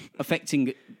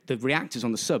 affecting the reactors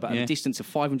on the sub at a distance of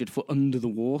 500 foot under the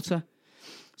water.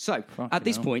 So, at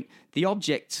this point, the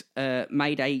object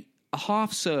made a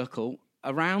half circle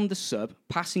around the sub,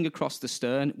 passing across the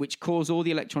stern, which caused all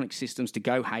the electronic systems to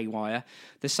go haywire.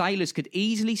 The sailors could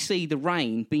easily see the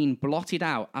rain being blotted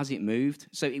out as it moved.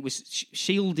 So it was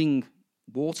shielding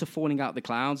water falling out of the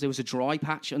clouds. There was a dry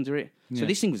patch under it. So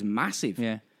this thing was massive.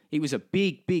 Yeah. It was a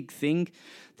big, big thing.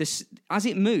 As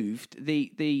it moved,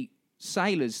 the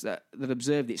sailors that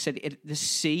observed it said the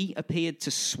sea appeared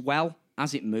to swell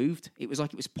as it moved. It was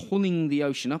like it was pulling the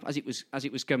ocean up as it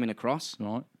was going across.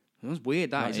 Right. It was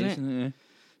weird, isn't it? Yeah.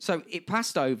 So it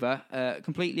passed over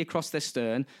completely across their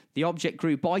stern. The object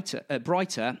grew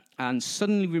brighter and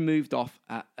suddenly moved off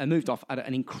at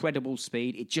an incredible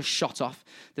speed. It just shot off.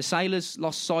 The sailors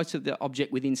lost sight of the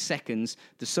object within seconds.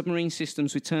 The submarine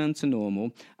systems returned to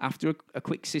normal. After a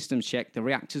quick systems check, the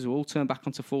reactors were all turned back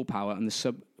onto full power, and the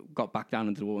sub got back down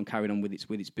under the water and carried on with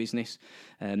its business.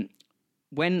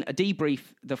 When at the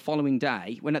debrief the following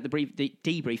day,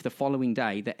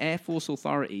 the Air Force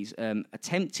authorities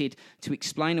attempted to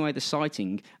explain away the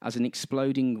sighting as an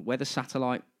exploding weather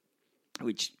satellite,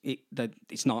 which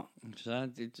it's not. I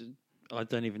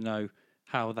don't even know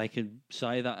how they could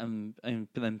say that and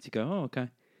for them to go, oh, okay.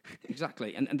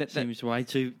 Exactly, and that seems way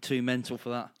too mental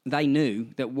for that. They knew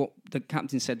that what the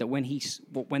captain said, that when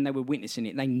they were witnessing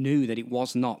it, they knew that it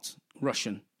was not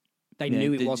Russian. They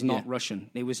knew it was not Russian.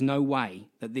 There was no way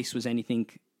that this was anything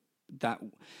that...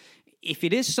 If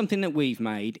it is something that we've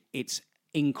made, it's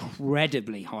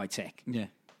incredibly high-tech. Yeah.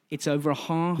 It's over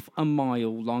half a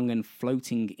mile long and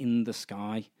floating in the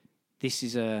sky. This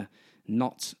is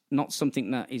not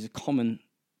something that is a common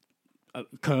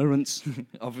occurrence.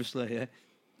 Obviously, yeah.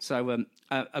 So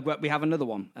we have another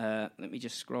one. Let me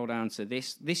just scroll down to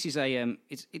this. This is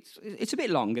it's a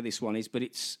bit longer, this one is, but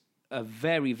it's a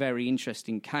very, very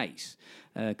interesting case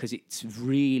because it's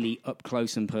really up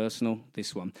close and personal,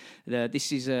 this one.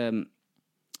 This is around,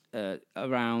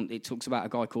 it talks about a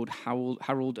guy called Harold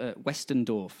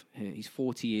Westendorf. He's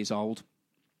 40 years old,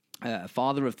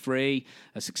 father of three,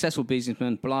 a successful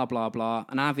businessman, blah, blah, blah,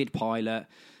 an avid pilot.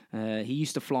 He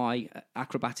used to fly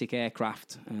acrobatic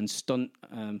aircraft and stunt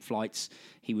flights.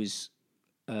 He was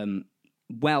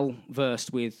well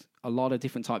versed with a lot of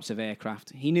different types of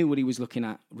aircraft. He knew what he was looking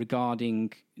at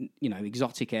regarding,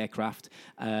 exotic aircraft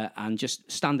and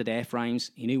just standard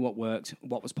airframes. He knew what worked,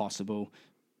 what was possible.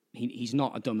 He's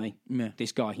not a dummy. Yeah.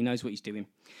 This guy, he knows what he's doing.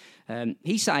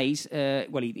 He says,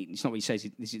 it's not what he says.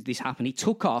 This happened. He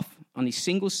took off on his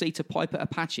single-seater Piper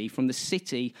Apache from the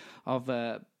city of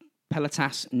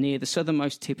Pelotas near the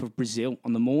southernmost tip of Brazil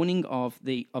on the morning of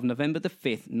November the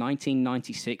 5th,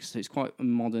 1996. So it's quite a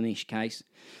modernish case.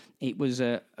 It was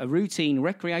a routine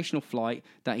recreational flight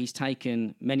that he's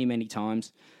taken many, many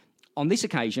times. On this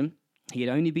occasion, he had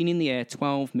only been in the air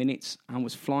 12 minutes and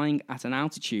was flying at an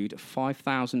altitude of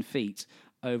 5,000 feet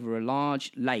over a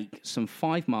large lake some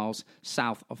 5 miles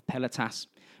south of Pelotas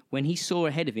when he saw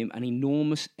ahead of him an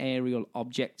enormous aerial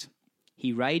object.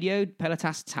 He radioed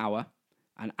Pelotas Tower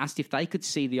and asked if they could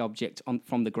see the object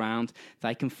from the ground.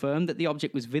 They confirmed that the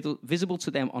object was visible to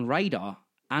them on radar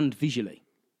and visually.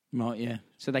 Right, yeah.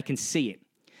 So they can see it.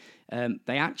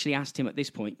 They actually asked him at this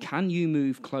point, can you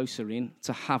move closer in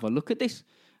to have a look at this?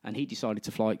 And he decided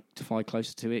to fly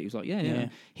closer to it. He was like, yeah.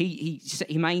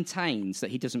 He maintains that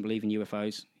he doesn't believe in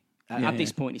UFOs. At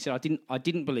this point, he said, I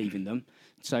didn't believe in them.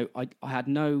 So I had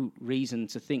no reason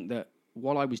to think that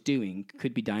what I was doing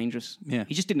could be dangerous. Yeah.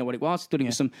 He just didn't know what it was. He thought it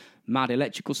was some mad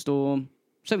electrical storm.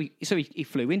 So he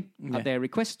flew in at their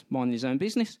request, minding his own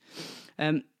business.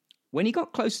 When he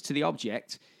got closer to the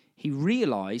object, he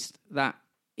realised that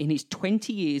in his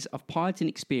 20 years of piloting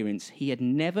experience, he had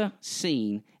never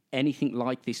seen anything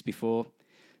like this before.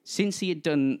 Since he had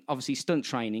done, obviously, stunt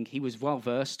training, he was well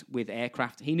versed with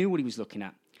aircraft. He knew what he was looking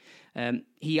at.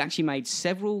 He actually made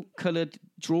several coloured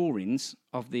drawings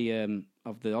of the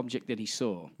object that he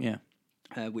saw. Yeah.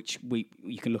 Which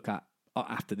you can look at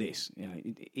after this. You know,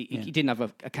 he didn't have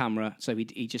a camera, so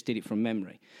he just did it from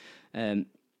memory.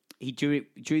 He drew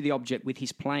the object with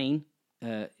his plane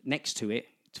next to it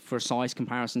for a size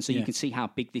comparison, so you can see how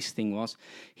big this thing was.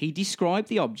 He described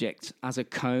the object as a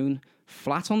cone,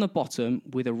 flat on the bottom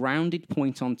with a rounded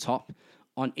point on top.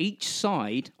 On each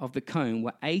side of the cone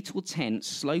were 8 or 10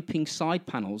 sloping side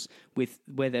panels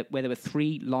where there were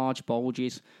 3 large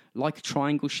bulges, like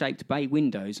triangle-shaped bay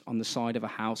windows on the side of a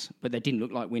house, but they didn't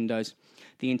look like windows.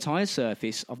 The entire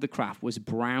surface of the craft was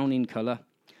brown in colour.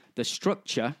 The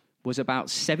structure was about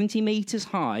 70 metres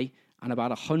high and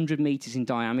about 100 metres in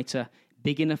diameter,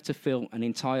 big enough to fill an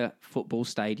entire football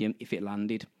stadium if it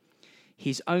landed.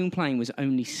 His own plane was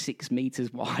only 6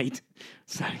 metres wide,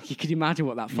 so you could imagine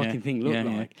what that fucking thing looked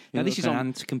like. Now this is an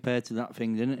ant compared to that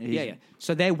thing, didn't it? Yeah.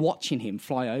 So they're watching him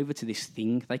fly over to this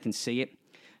thing. They can see it.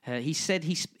 He said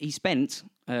he spent,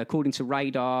 according to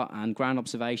radar and ground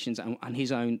observations and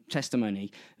his own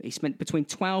testimony, he spent between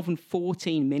 12 and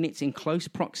 14 minutes in close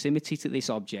proximity to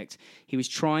this object. He was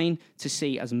trying to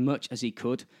see as much as he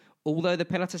could. Although the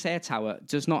Pilatus Air Tower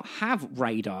does not have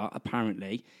radar,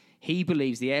 apparently, he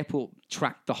believes the airport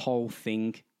tracked the whole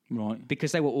thing, right?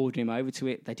 Because they were ordering him over to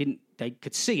it. They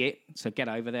could see it, so get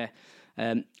over there.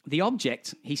 The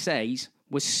object, he says,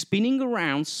 was spinning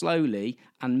around slowly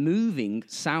and moving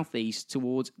southeast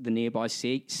towards the nearby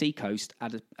sea coast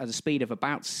at a speed of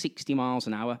about 60 miles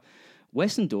an hour.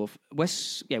 Westendorf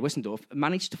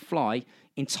managed to fly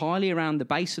entirely around the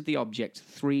base of the object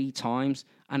 3 times,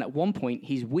 and at one point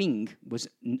his wing was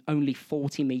only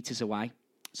 40 metres away.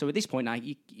 So at this point now,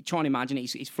 you try and imagine it,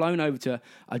 he's flown over to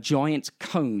a giant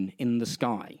cone in the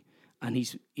sky, and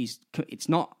it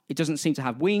doesn't seem to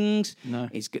have wings. No,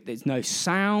 there's no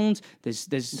sound.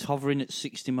 It's hovering at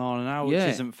 60 mile an hour, which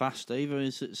isn't fast either,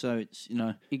 is it? So it's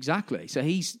exactly. So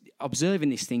he's observing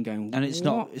this thing going, and it's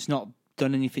not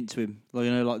done anything to him, like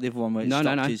like the other one where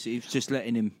it's just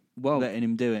letting him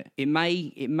do it. It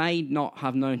may not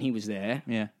have known he was there,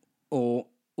 or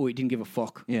it didn't give a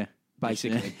fuck,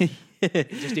 basically. He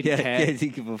just didn't care. Yeah,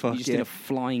 didn't give a fuck. He just did a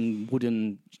flying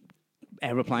wooden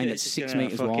aeroplane that's 6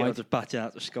 metres wide. I'll just bat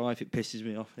out the sky if it pisses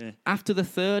me off. Yeah. After the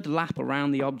third lap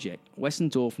around the object,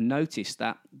 Westendorf noticed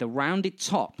that the rounded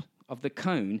top of the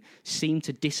cone seemed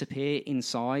to disappear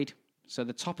inside. So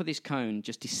the top of this cone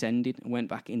just descended and went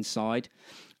back inside.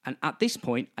 And at this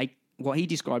point, what he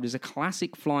described as a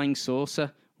classic flying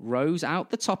saucer rose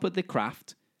out the top of the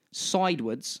craft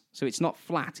sideways. So it's not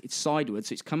flat, it's sideways.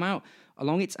 So it's come out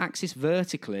along its axis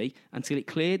vertically until it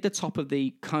cleared the top of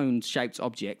the cone-shaped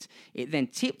object. It then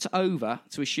tipped over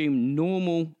to assume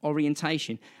normal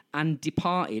orientation and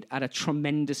departed at a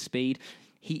tremendous speed.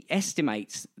 He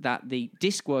estimates that the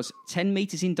disc was 10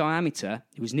 metres in diameter.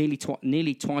 It was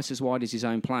nearly twice as wide as his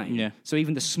own plane. Yeah. So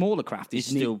even the smaller craft is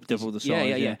still double the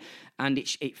size. Yeah. And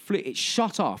it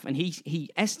shot off, and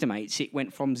he estimates it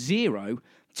went from 0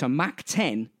 to Mach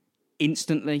 10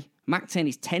 instantly. Mach 10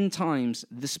 is 10 times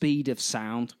the speed of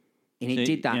sound, and it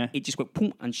did that. Yeah. It just went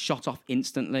boom and shot off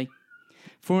instantly.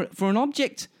 For an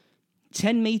object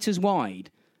 10 metres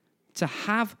wide to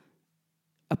have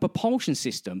a propulsion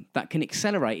system that can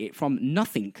accelerate it from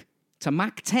nothing to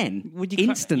Mach 10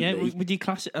 instantly. Would you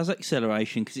class it as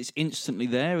acceleration because it's instantly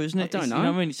there, isn't it? I don't know. You know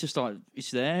what I mean? It's just like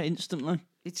it's there instantly.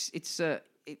 It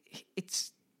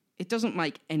doesn't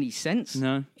make any sense.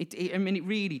 No, it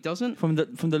really doesn't. From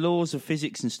the laws of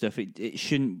physics and stuff, it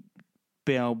shouldn't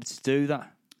be able to do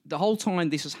that. The whole time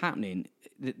this was happening,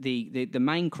 the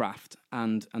main craft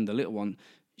and the little one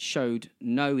showed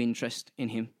no interest in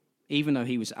him, even though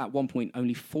he was at one point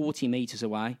only 40 metres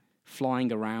away,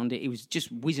 flying around it. He was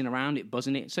just whizzing around it,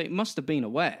 buzzing it. So it must have been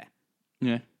aware.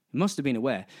 Yeah. It must have been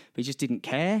aware, but he just didn't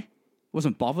care.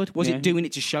 Wasn't bothered. Was it doing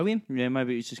it to show him? Yeah,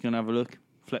 maybe he's just going to have a look,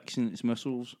 flexing its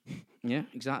muscles. Yeah,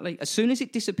 exactly. As soon as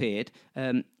it disappeared,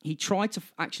 he tried to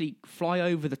actually fly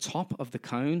over the top of the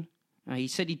cone. He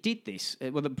said he did this.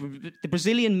 The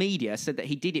Brazilian media said that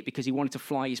he did it because he wanted to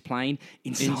fly his plane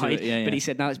inside. But he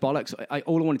said, no, it's bollocks.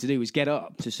 All I wanted to do was get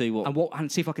up to see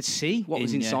and see if I could see what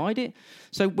was inside it.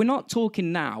 So we're not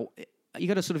talking now. You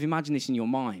got to sort of imagine this in your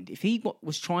mind. If he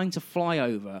was trying to fly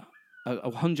over a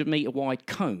 100-metre wide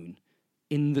cone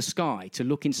in the sky to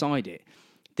look inside it,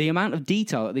 the amount of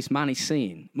detail that this man is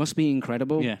seeing must be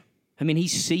incredible. Yeah. I mean,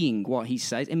 he's seeing what he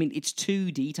says. I mean, it's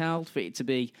too detailed for it to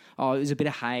be, oh, there's a bit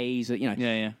of haze.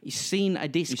 Yeah. He's seen a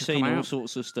disc He's come seen out. all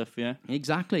sorts of stuff, yeah.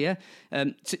 Exactly, yeah.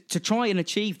 To try and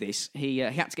achieve this, he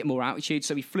had to get more altitude,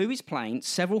 so he flew his plane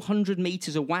several hundred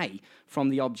meters away from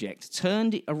the object,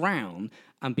 turned it around,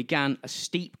 and began a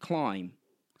steep climb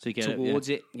To get towards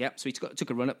it. Yep. So he took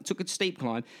a run up, took a steep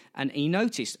climb, and he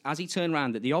noticed as he turned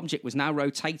around that the object was now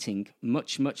rotating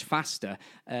much, much faster,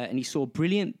 and he saw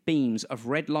brilliant beams of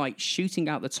red light shooting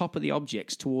out the top of the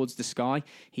objects towards the sky.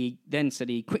 He then said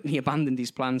he quickly abandoned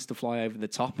his plans to fly over the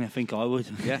top. I think I would.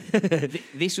 Yeah.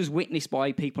 This was witnessed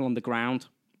by people on the ground.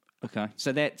 Okay.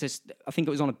 So I think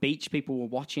it was on a beach. People were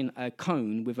watching a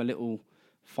cone with a little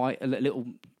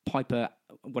Piper,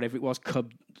 whatever it was,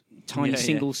 Cub, tiny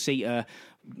single-seater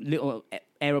little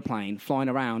aeroplane flying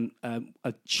around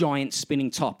a giant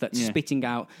spinning top that's spitting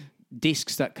out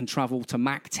discs that can travel to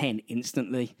Mach 10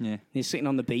 instantly. Yeah. He's sitting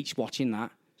on the beach watching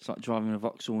that. It's like driving a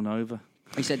Vauxhall Nova.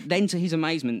 He said, then to his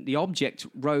amazement, the object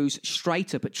rose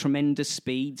straight up at tremendous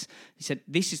speeds. He said,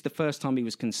 this is the first time he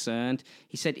was concerned.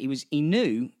 He said he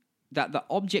knew that the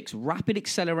object's rapid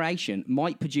acceleration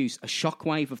might produce a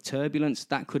shockwave of turbulence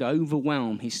that could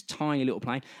overwhelm his tiny little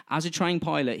plane. As a trained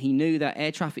pilot, he knew that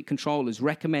air traffic controllers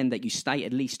recommend that you stay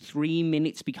at least 3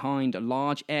 minutes behind a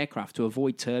large aircraft to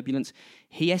avoid turbulence.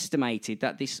 He estimated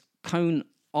that this cone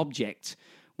object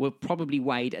will probably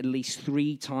weighed at least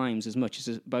 3 times as much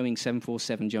as a Boeing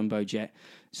 747 jumbo jet.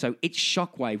 So its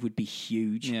shockwave would be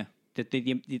huge. Yeah.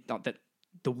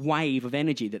 The wave of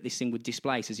energy that this thing would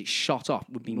displace as it shot off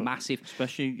would be massive.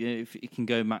 Especially if it can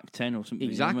go Mach 10 or something.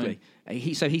 Exactly.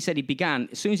 He said he began,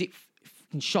 as soon as it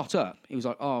shot up, he was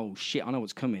like, oh, shit, I know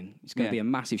what's coming. It's going to be a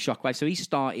massive shockwave. So he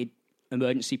started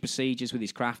emergency procedures with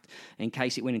his craft in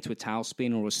case it went into a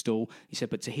tailspin or a stall. He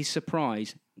said, but to his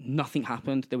surprise, nothing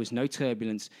happened. There was no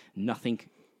turbulence, nothing.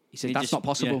 He said, that's not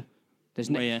possible. Yeah.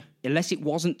 There's unless it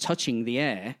wasn't touching the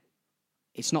air,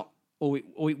 it's not. Or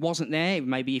it wasn't there.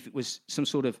 Maybe if it was some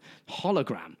sort of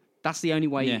hologram, that's the only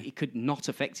way it could not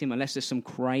affect him, unless there's some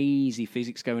crazy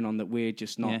physics going on that we're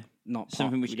just not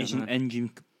something which isn't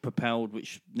engine propelled,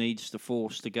 which needs the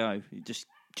force to go. It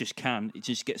just can. It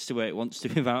just gets to where it wants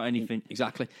to without anything.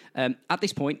 Exactly. At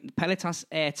this point, Peletas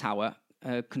Air Tower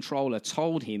controller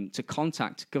told him to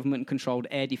contact government-controlled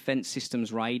air defense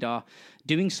systems radar.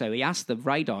 Doing so, he asked the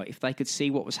radar if they could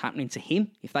see what was happening to him,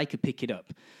 if they could pick it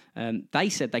up. They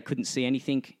said they couldn't see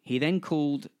anything. He then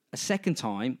called a second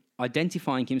time,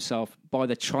 identifying himself by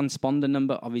the transponder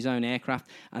number of his own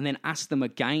aircraft, and then asked them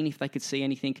again if they could see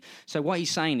anything. So what he's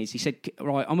saying is, he said,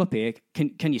 right, I'm up here,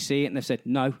 can you see it? And they've said,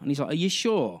 no. And he's like, are you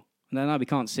sure? And they're, no, we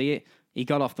can't see it. He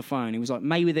got off the phone. He was like,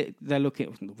 maybe they're looking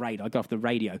at the radar. I got off the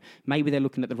radio. Maybe they're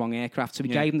looking at the wrong aircraft. So we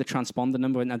gave him the transponder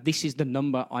number, and now this is the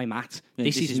number I'm at. Yeah,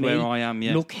 this is me. where I am.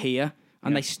 Yeah. Look here.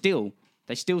 And they still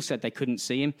said they couldn't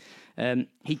see him.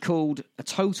 He called a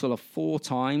total of 4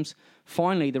 times.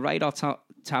 Finally, the radar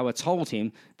tower told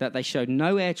him that they showed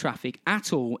no air traffic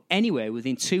at all anywhere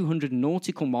within 200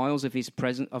 nautical miles of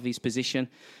his position.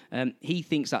 He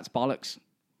thinks that's bollocks.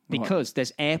 Because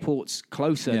there's airports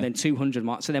closer than 200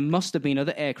 miles. So there must have been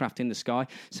other aircraft in the sky.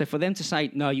 So for them to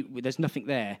say, no, there's nothing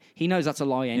there, he knows that's a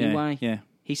lie anyway. Yeah.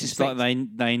 He suspects. It's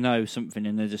like they know something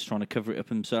and they're just trying to cover it up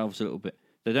themselves a little bit.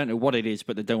 They don't know what it is,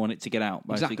 but they don't want it to get out,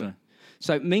 basically. Exactly.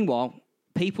 So meanwhile,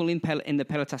 people in the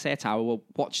Peletas Air Tower will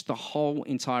watch the whole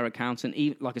entire account, and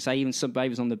even, like I say, even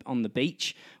subsurfers on the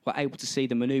beach were able to see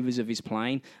the manoeuvres of his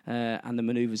plane and the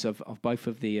manoeuvres of both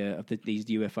of these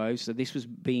UFOs. So this was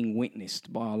being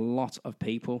witnessed by a lot of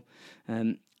people.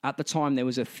 At the time, there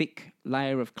was a thick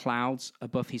layer of clouds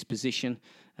above his position.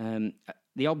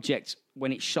 The object,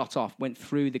 when it shot off, went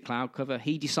through the cloud cover.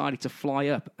 He decided to fly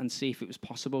up and see if it was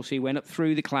possible. So he went up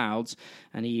through the clouds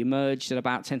and he emerged at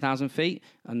about 10,000 feet,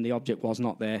 and the object was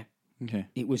not there. Okay.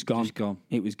 It was gone. Just gone.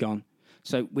 It was gone.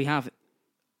 So we have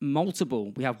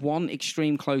one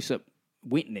extreme close-up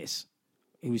witness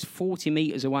who was 40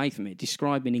 metres away from it,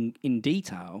 describing in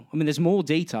detail. I mean, there's more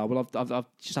detail, but I've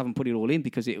just haven't put it all in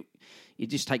because it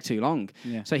just takes too long.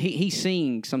 Yeah. So he's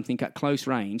seeing something at close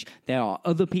range. There are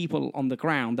other people on the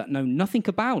ground that know nothing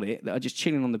about it that are just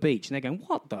chilling on the beach, and they're going,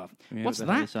 what's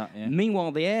that? Yeah.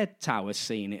 Meanwhile, the air tower's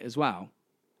seeing it as well.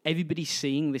 Everybody's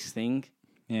seeing this thing,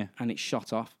 and it's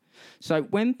shot off. So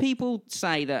when people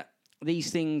say that these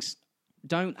things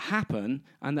don't happen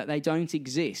and that they don't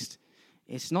exist,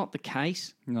 it's not the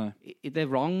case. No. They're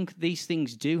wrong. These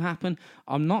things do happen.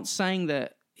 I'm not saying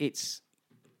that it's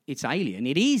alien.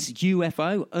 It is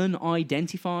UFO,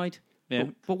 unidentified. Yeah.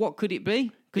 But what could it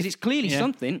be? Because it's clearly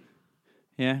something.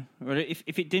 Yeah. Well,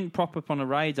 if it didn't prop up on a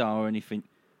radar or anything,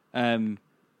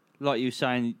 like you were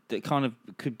saying, that kind of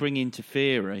could bring into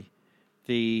theory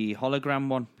the hologram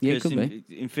one. Yeah, it Because could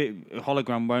in fact, a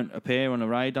hologram won't appear on a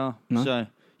radar. No. So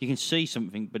you can see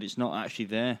something, but it's not actually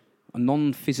there. A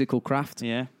non-physical craft.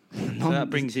 Yeah. So that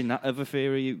brings in that other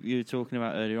theory you were talking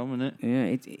about earlier on, wasn't it?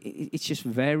 Yeah, it's just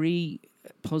very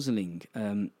puzzling.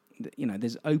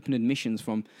 There's open admissions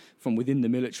from within the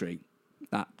military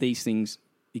that these things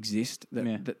exist.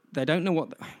 That they don't know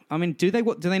what. I mean, do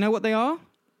they know what they are?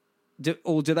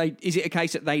 Or do they? Is it a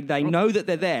case that they know that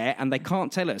they're there and they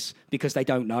can't tell us because they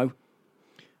don't know?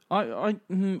 I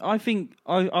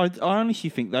honestly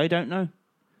think they don't know.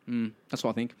 That's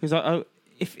what I think. Because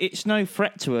if it's no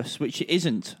threat to us, which it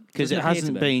isn't, because Doesn't it appear to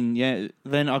hasn't be. been yet,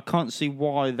 then I can't see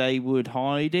why they would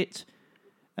hide it,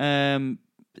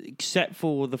 except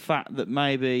for the fact that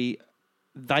maybe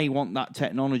they want that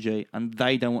technology and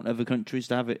they don't want other countries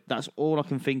to have it. That's all I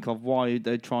can think of why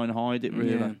they try and hide it,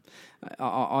 really. Yeah.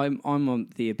 I'm on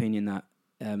the opinion that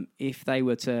if they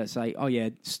were to say, oh yeah,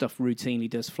 stuff routinely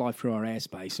does fly through our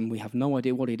airspace and we have no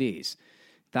idea what it is,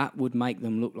 that would make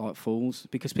them look like fools,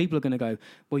 because people are going to go,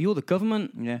 well, you're the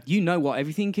government. Yeah. You know what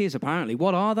everything is, apparently.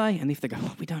 What are they? And if they go,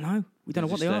 oh, we don't know. We don't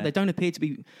know what they are. They don't appear to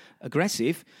be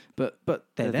aggressive, but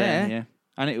they're there. Yeah.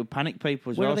 And it would panic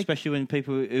people as Where well, are they- especially when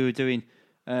people who are doing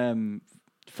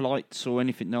flights or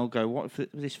anything, they'll go, what if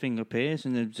this thing appears?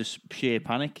 And there's just sheer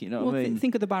panic, you know what I mean?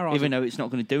 Think of the barrage. Even though it's not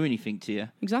going to do anything to you.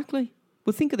 Exactly.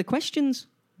 Well, think of the questions.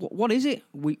 What is it?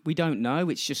 We don't know.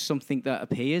 It's just something that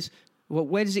appears. Well,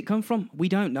 where does it come from? We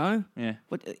don't know. Yeah.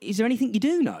 What, is there anything you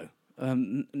do know?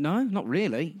 No, not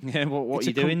really. Yeah, what It's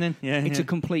are you doing then? Yeah, It's a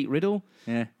complete riddle.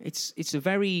 Yeah. It's a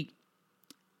very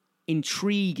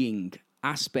intriguing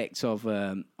aspect of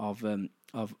the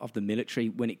military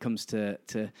when it comes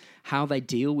to how they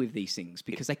deal with these things,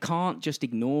 because they can't just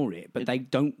ignore it, but they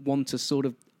don't want to sort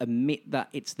of admit that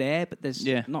it's there. But there's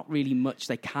not really much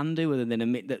they can do other than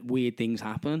admit that weird things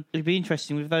happen. It'd be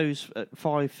interesting with those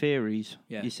 5 theories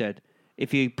Yeah. you said.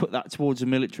 If you put that towards the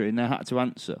military and they had to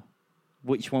answer,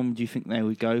 which one do you think they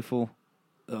would go for?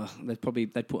 They'd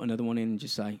put another one in and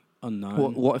just say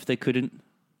unknown. What if they couldn't?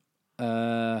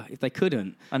 If they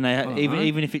couldn't, And they I don't know.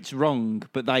 even if it's wrong,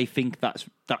 but they think that's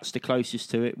the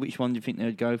closest to it, which one do you think they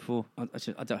would go for? I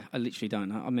literally don't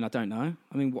know. I mean, I don't know.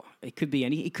 I mean, it could be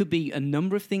It could be a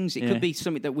number of things. It could be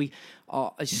something that we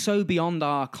are so beyond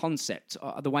our concept,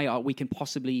 the way we can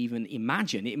possibly even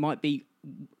imagine. It might be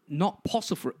not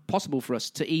possible for us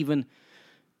to even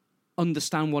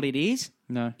understand what it is.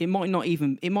 No. It might not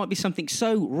even. It might be something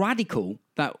so radical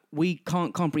that we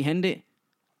can't comprehend it.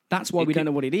 That's why we don't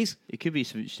know what it is. It could be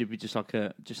something stupid, just like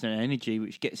an energy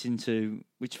which gets into,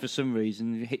 which for some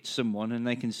reason hits someone and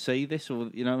they can see this, or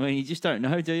you know what I mean. You just don't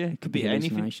know, do you? It could be anything.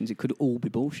 Hallucinations. It could all be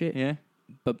bullshit. Yeah.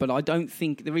 But I don't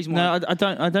think the reason why. No,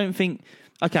 I don't think.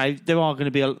 Okay, there are going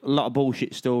to be a lot of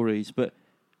bullshit stories, but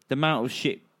the amount of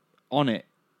shit on it,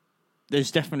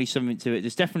 there's definitely something to it.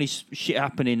 There's definitely shit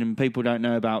happening and people don't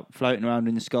know about floating around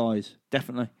in the skies.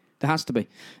 Definitely. There has to be.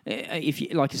 If you,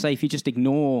 like I say, if you just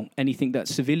ignore anything that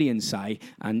civilians say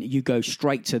and you go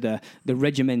straight to the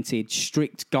regimented,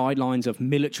 strict guidelines of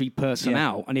military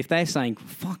personnel, and if they're saying,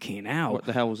 fucking hell, What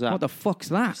the hell was that? What the fuck's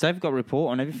that? So they've got a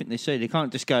report on everything they see. They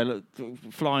can't just go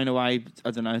flying away, I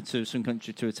don't know, to some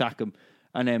country to attack them,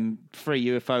 and then 3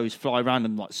 UFOs fly around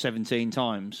them like 17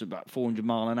 times, about 400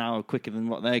 mile an hour quicker than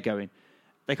what they're going.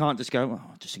 They can't just go,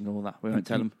 oh, just ignore that. We won't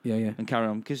tell them. Yeah. And carry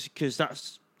on, because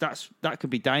that could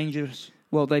be dangerous.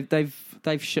 Well, they've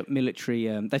shut military.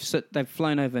 They've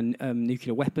flown over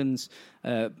nuclear weapons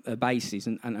bases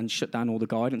and shut down all the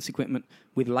guidance equipment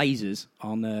with lasers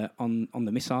on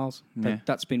the missiles. Yeah.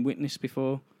 That's been witnessed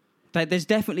before. There's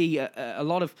definitely a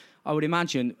lot of. I would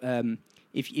imagine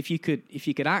if you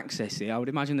could access it, I would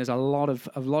imagine there's a lot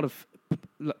of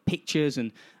pictures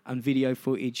and video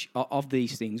footage of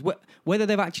these things. Whether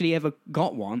they've actually ever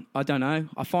got one, I don't know.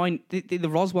 I find the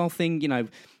Roswell thing,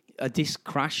 a disc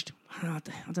crashed. I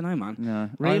don't know, man. No.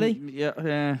 Really?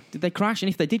 Yeah. Did they crash? And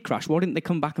if they did crash, why didn't they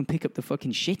come back and pick up the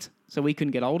fucking shit so we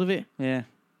couldn't get hold of it? Yeah.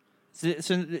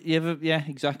 So yeah,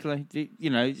 exactly.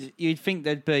 You'd think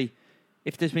there'd be,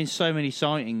 if there's been so many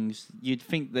sightings, you'd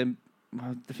think them.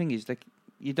 Well, the thing is,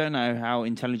 you don't know how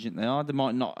intelligent they are. They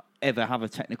might not ever have a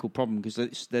technical problem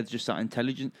because they're just that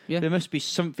intelligent. Yeah. There must be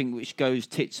something which goes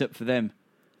tits up for them.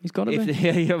 He's got to be.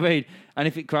 Yeah, you know what I mean? And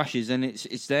if it crashes, then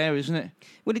it's there, isn't it?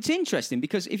 Well, it's interesting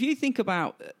because if you think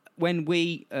about when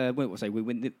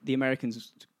when the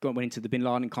Americans went into the Bin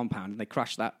Laden compound and they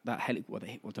crashed that helicopter,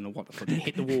 I don't know what the fuck, they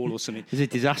hit the wall or something. It was a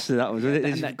disaster, that was, wasn't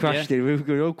it? And It crashed it. We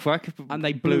were all crack. And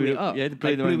they blew it up. Yeah,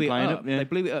 they blew the plane up. Yeah. They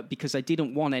blew it up because they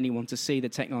didn't want anyone to see the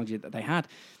technology that they had.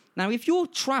 Now, if you're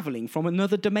travelling from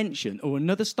another dimension or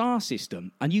another star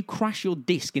system and you crash your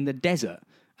disc in the desert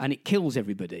and it kills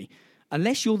everybody,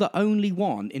 unless you're the only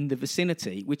one in the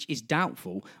vicinity, which is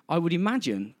doubtful, I would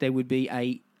imagine there would be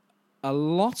a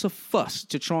lot of fuss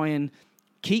to try and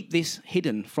keep this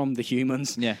hidden from the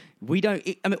humans. Yeah.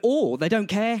 Or they don't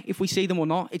care if we see them or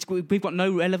not. We've got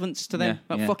no relevance to them.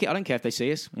 Fuck it, I don't care if they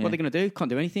see us. What are they going to do? Can't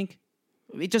do anything.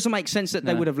 It doesn't make sense that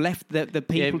they would have left the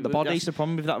people, the bodies. That's the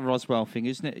problem with that Roswell thing,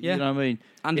 isn't it? Yeah. You know what I mean?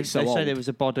 And if it's so they say old. there was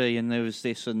a body and there was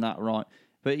this and that, right?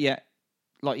 But yeah,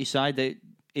 like you say,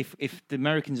 if the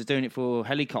Americans are doing it for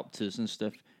helicopters and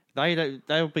stuff,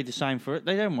 they'll be the same for it.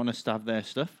 They don't want us to have their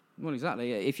stuff. Well,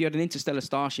 exactly. If you had an interstellar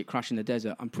starship crash in the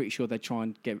desert, I'm pretty sure they'd try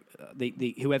and get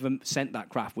the whoever sent that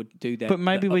craft would do their. But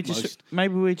maybe their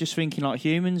we're just thinking like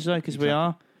humans though, because we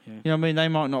are. Yeah. You know what I mean? They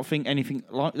might not think anything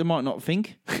like. They might not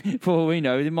think. For all we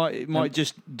know, it might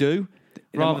just do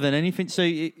rather than anything. So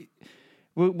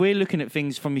we're looking at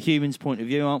things from a human's point of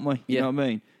view, aren't we? You know what I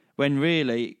mean? When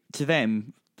really, to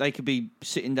them, they could be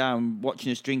sitting down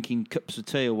watching us drinking cups of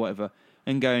tea or whatever,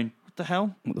 and going, "What the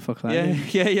hell? What the fuck?" Are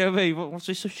that? Yeah. I mean, what's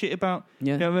this shit about?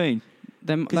 Yeah. You know what I mean?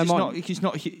 It's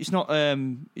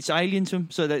alien to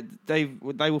them, so that they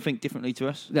will think differently to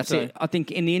us. That's it. I think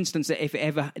in the instance that if it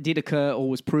ever did occur or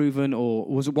was proven or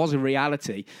was a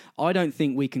reality, I don't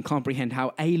think we can comprehend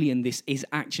how alien this is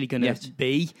actually going to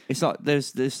be. It's like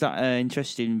there's that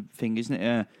interesting thing, isn't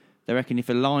it? They reckon if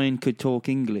a lion could talk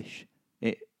English,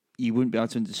 you wouldn't be able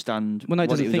to understand. Well, no, it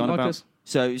what doesn't it was think on like about. us.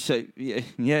 So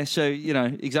yeah. So you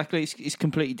know exactly. It's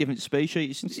completely different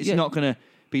species. It's not going to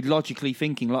be logically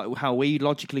thinking like how we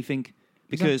logically think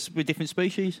because we're different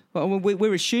species. Well,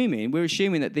 we're assuming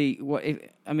that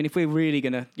if we're really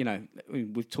gonna,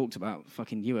 we've talked about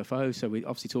fucking UFOs, so we're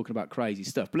obviously talking about crazy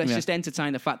stuff. But let's just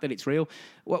entertain the fact that it's real.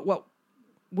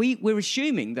 We're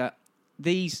assuming that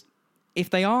if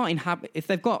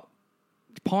they've got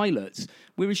pilots,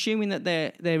 we're assuming that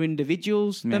they're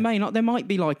individuals. Yeah. They may not. There might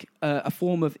be like a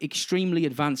form of extremely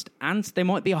advanced ants. There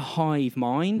might be a hive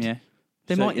mind. Yeah.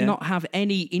 They might not have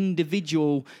any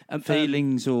individual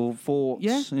feelings or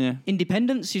thoughts. Yeah.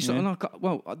 Independence. You're sort of like,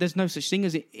 well, there's no such thing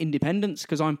as independence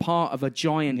because I'm part of a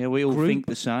giant we all group. think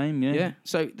the same. Yeah.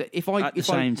 So at the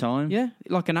same time. Yeah.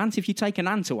 Like an ant, if you take an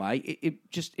ant away,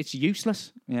 it's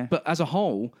useless. Yeah. But as a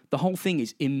whole, the whole thing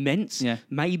is immense. Yeah.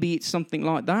 Maybe it's something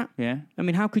like that. Yeah. I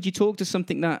mean, how could you talk to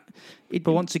something that?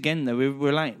 But once again, though, we're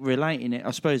relating it.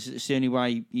 I suppose it's the only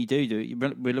way you do it.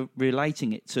 You're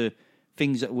relating it to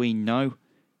things that we know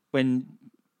when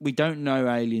we don't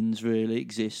know aliens really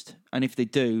exist. And if they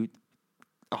do,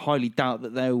 I highly doubt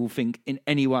that they will think in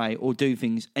any way or do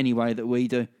things any way that we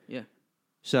do. Yeah.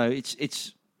 So it's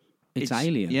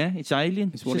alien. Yeah, it's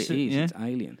alien. It's what it is. It's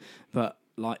alien. But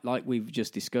like we've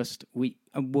just discussed,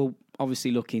 we'll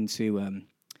obviously look into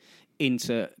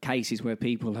cases where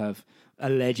people have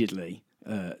allegedly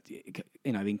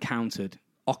encountered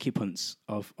occupants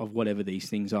of whatever these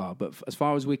things are. But as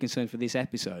far as we're concerned for this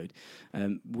episode,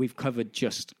 we've covered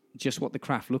just what the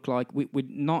craft look like. We're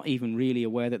not even really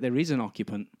aware that there is an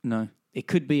occupant. No. It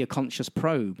could be a conscious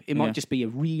probe. It might just be a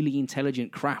really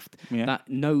intelligent craft that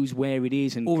knows where it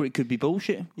is. Or it could be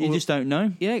bullshit. You just don't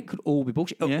know. Yeah, it could all be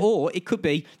bullshit. Yeah. Or it could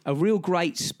be a real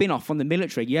great spin-off from the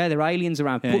military. Yeah, there are aliens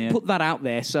around. Put that out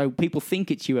there so people think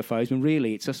it's UFOs when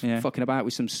really it's just fucking about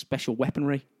with some special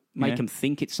weaponry. Make them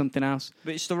think it's something else.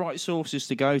 But it's the right sources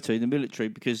to go to, the military,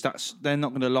 because they're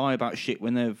not going to lie about shit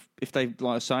when if they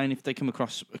come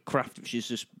across a craft which is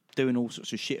just doing all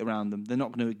sorts of shit around them, they're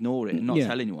not going to ignore it and not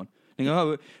tell anyone. They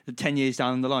go, 10 years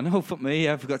down the line, fuck me,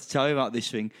 I forgot to tell you about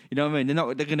this thing. You know what I mean?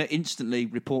 They're going to instantly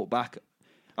report back.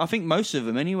 I think most of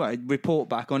them anyway report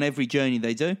back on every journey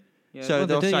they do. Yeah, so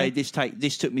they'll say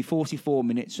this took me 44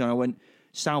 minutes and I went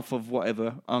south of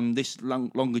whatever on this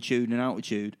longitude and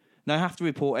altitude. They have to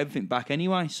report everything back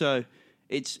anyway, so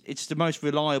it's the most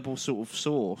reliable sort of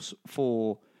source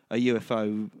for a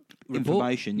UFO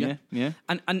information. Yeah.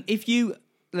 And if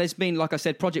there's been, like I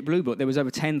said, Project Blue Book, there was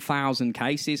over 10,000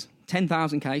 cases.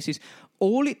 10,000 cases.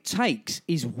 All it takes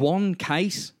is one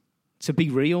case to be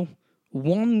real.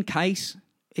 One case.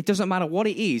 It doesn't matter what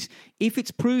it is. If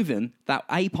it's proven that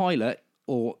a pilot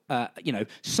or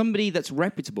somebody that's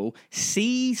reputable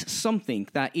sees something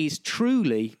that is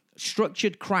truly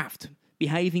structured craft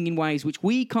behaving in ways which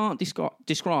we can't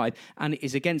describe and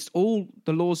is against all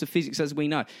the laws of physics as we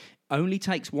know, only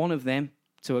takes one of them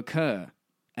to occur.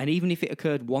 And even if it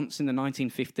occurred once in the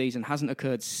 1950s and hasn't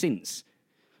occurred since,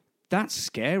 that's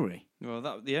scary. Well,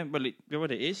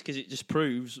 what it is, because it just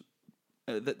proves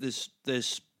that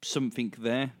there's something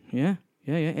there. Yeah.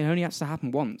 It only has to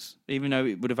happen once. Even though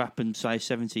it would have happened, say,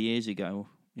 70 years ago,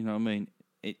 you know what I mean?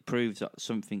 It proves that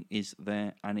something is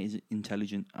there and is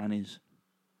intelligent and is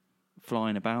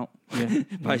flying about. Yeah,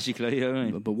 basically. You know what I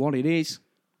mean? but what it is,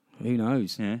 who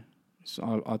knows? Yeah.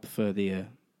 So I prefer the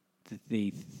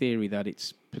theory that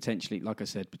it's potentially, like I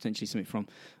said, potentially something from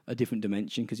a different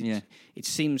dimension, because it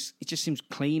just seems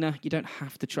cleaner. You don't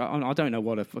have to try. I don't know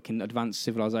what a fucking advanced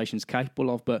civilization's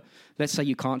capable of, but let's say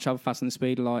you can't travel faster than the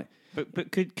speed of light.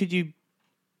 But could you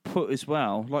put as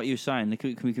well, like you were saying, they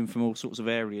could come from all sorts of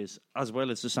areas as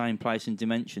well as the same place and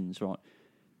dimensions, right?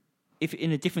 If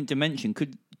in a different dimension,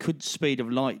 could speed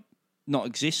of light not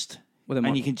exist? Well,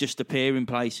 and you can just appear in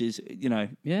places, you know.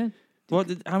 Yeah.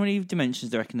 How many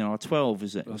dimensions do they reckon there are? 12,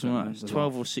 is it? I don't know.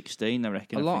 12 or 16, I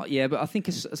reckon. A lot, yeah, but I think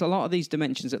it's a lot of these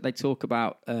dimensions that they talk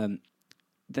about,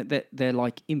 that they're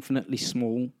like infinitely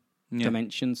small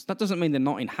dimensions. That doesn't mean they're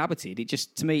not inhabited.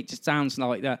 To me, it just sounds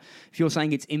like that. If you're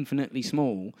saying it's infinitely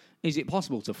small, is it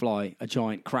possible to fly a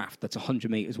giant craft that's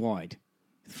 100 meters wide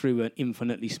through an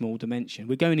infinitely small dimension?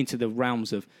 We're going into the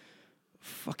realms of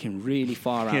fucking really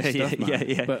far out stuff, man.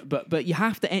 Yeah. But you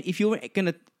have to, if you're going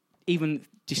to even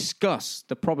discuss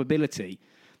the probability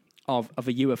of a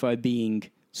UFO being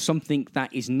something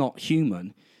that is not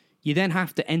human, you then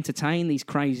have to entertain these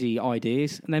crazy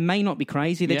ideas, and they may not be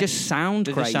crazy. They just sound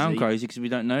crazy. They sound crazy because we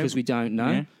don't know.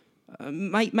 Yeah.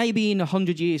 Maybe in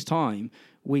 100 years' time,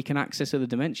 we can access other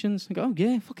dimensions and go, oh,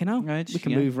 yeah, fucking hell. Right, we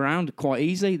can move around quite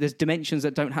easily. There's dimensions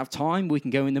that don't have time. We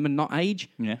can go in them and not age.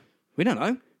 Yeah. We don't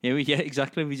know. Yeah,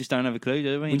 exactly. We just don't have a clue,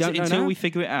 do we? We don't know Until now. we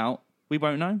figure it out, we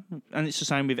won't know. And it's the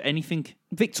same with anything.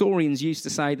 Victorians used to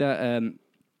say that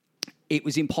it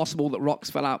was impossible that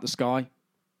rocks fell out the sky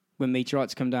when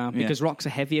meteorites come down, because rocks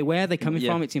are heavier. Where are they coming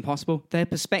from? It's impossible. Their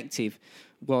perspective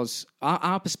was...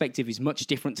 Our perspective is much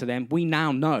different to them. We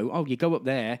now know, you go up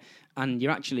there and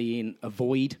you're actually in a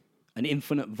void, an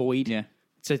infinite void. Yeah.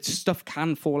 So stuff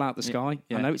can fall out the sky.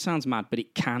 Yeah. I know it sounds mad, but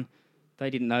it can. They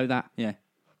didn't know that. Yeah.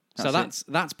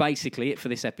 That's basically it for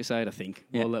this episode, I think.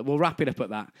 Yeah. We'll wrap it up at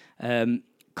that.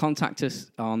 Contact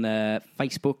us on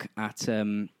Facebook at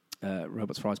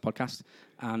Robots for Eyes Podcast,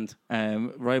 and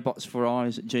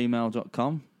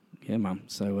robotsforeyes@gmail.com. Yeah, man.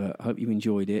 So I hope you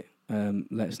enjoyed it.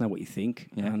 Let us know what you think,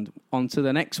 and on to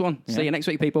the next one. See you next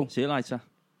week, people. See you later.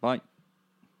 Bye.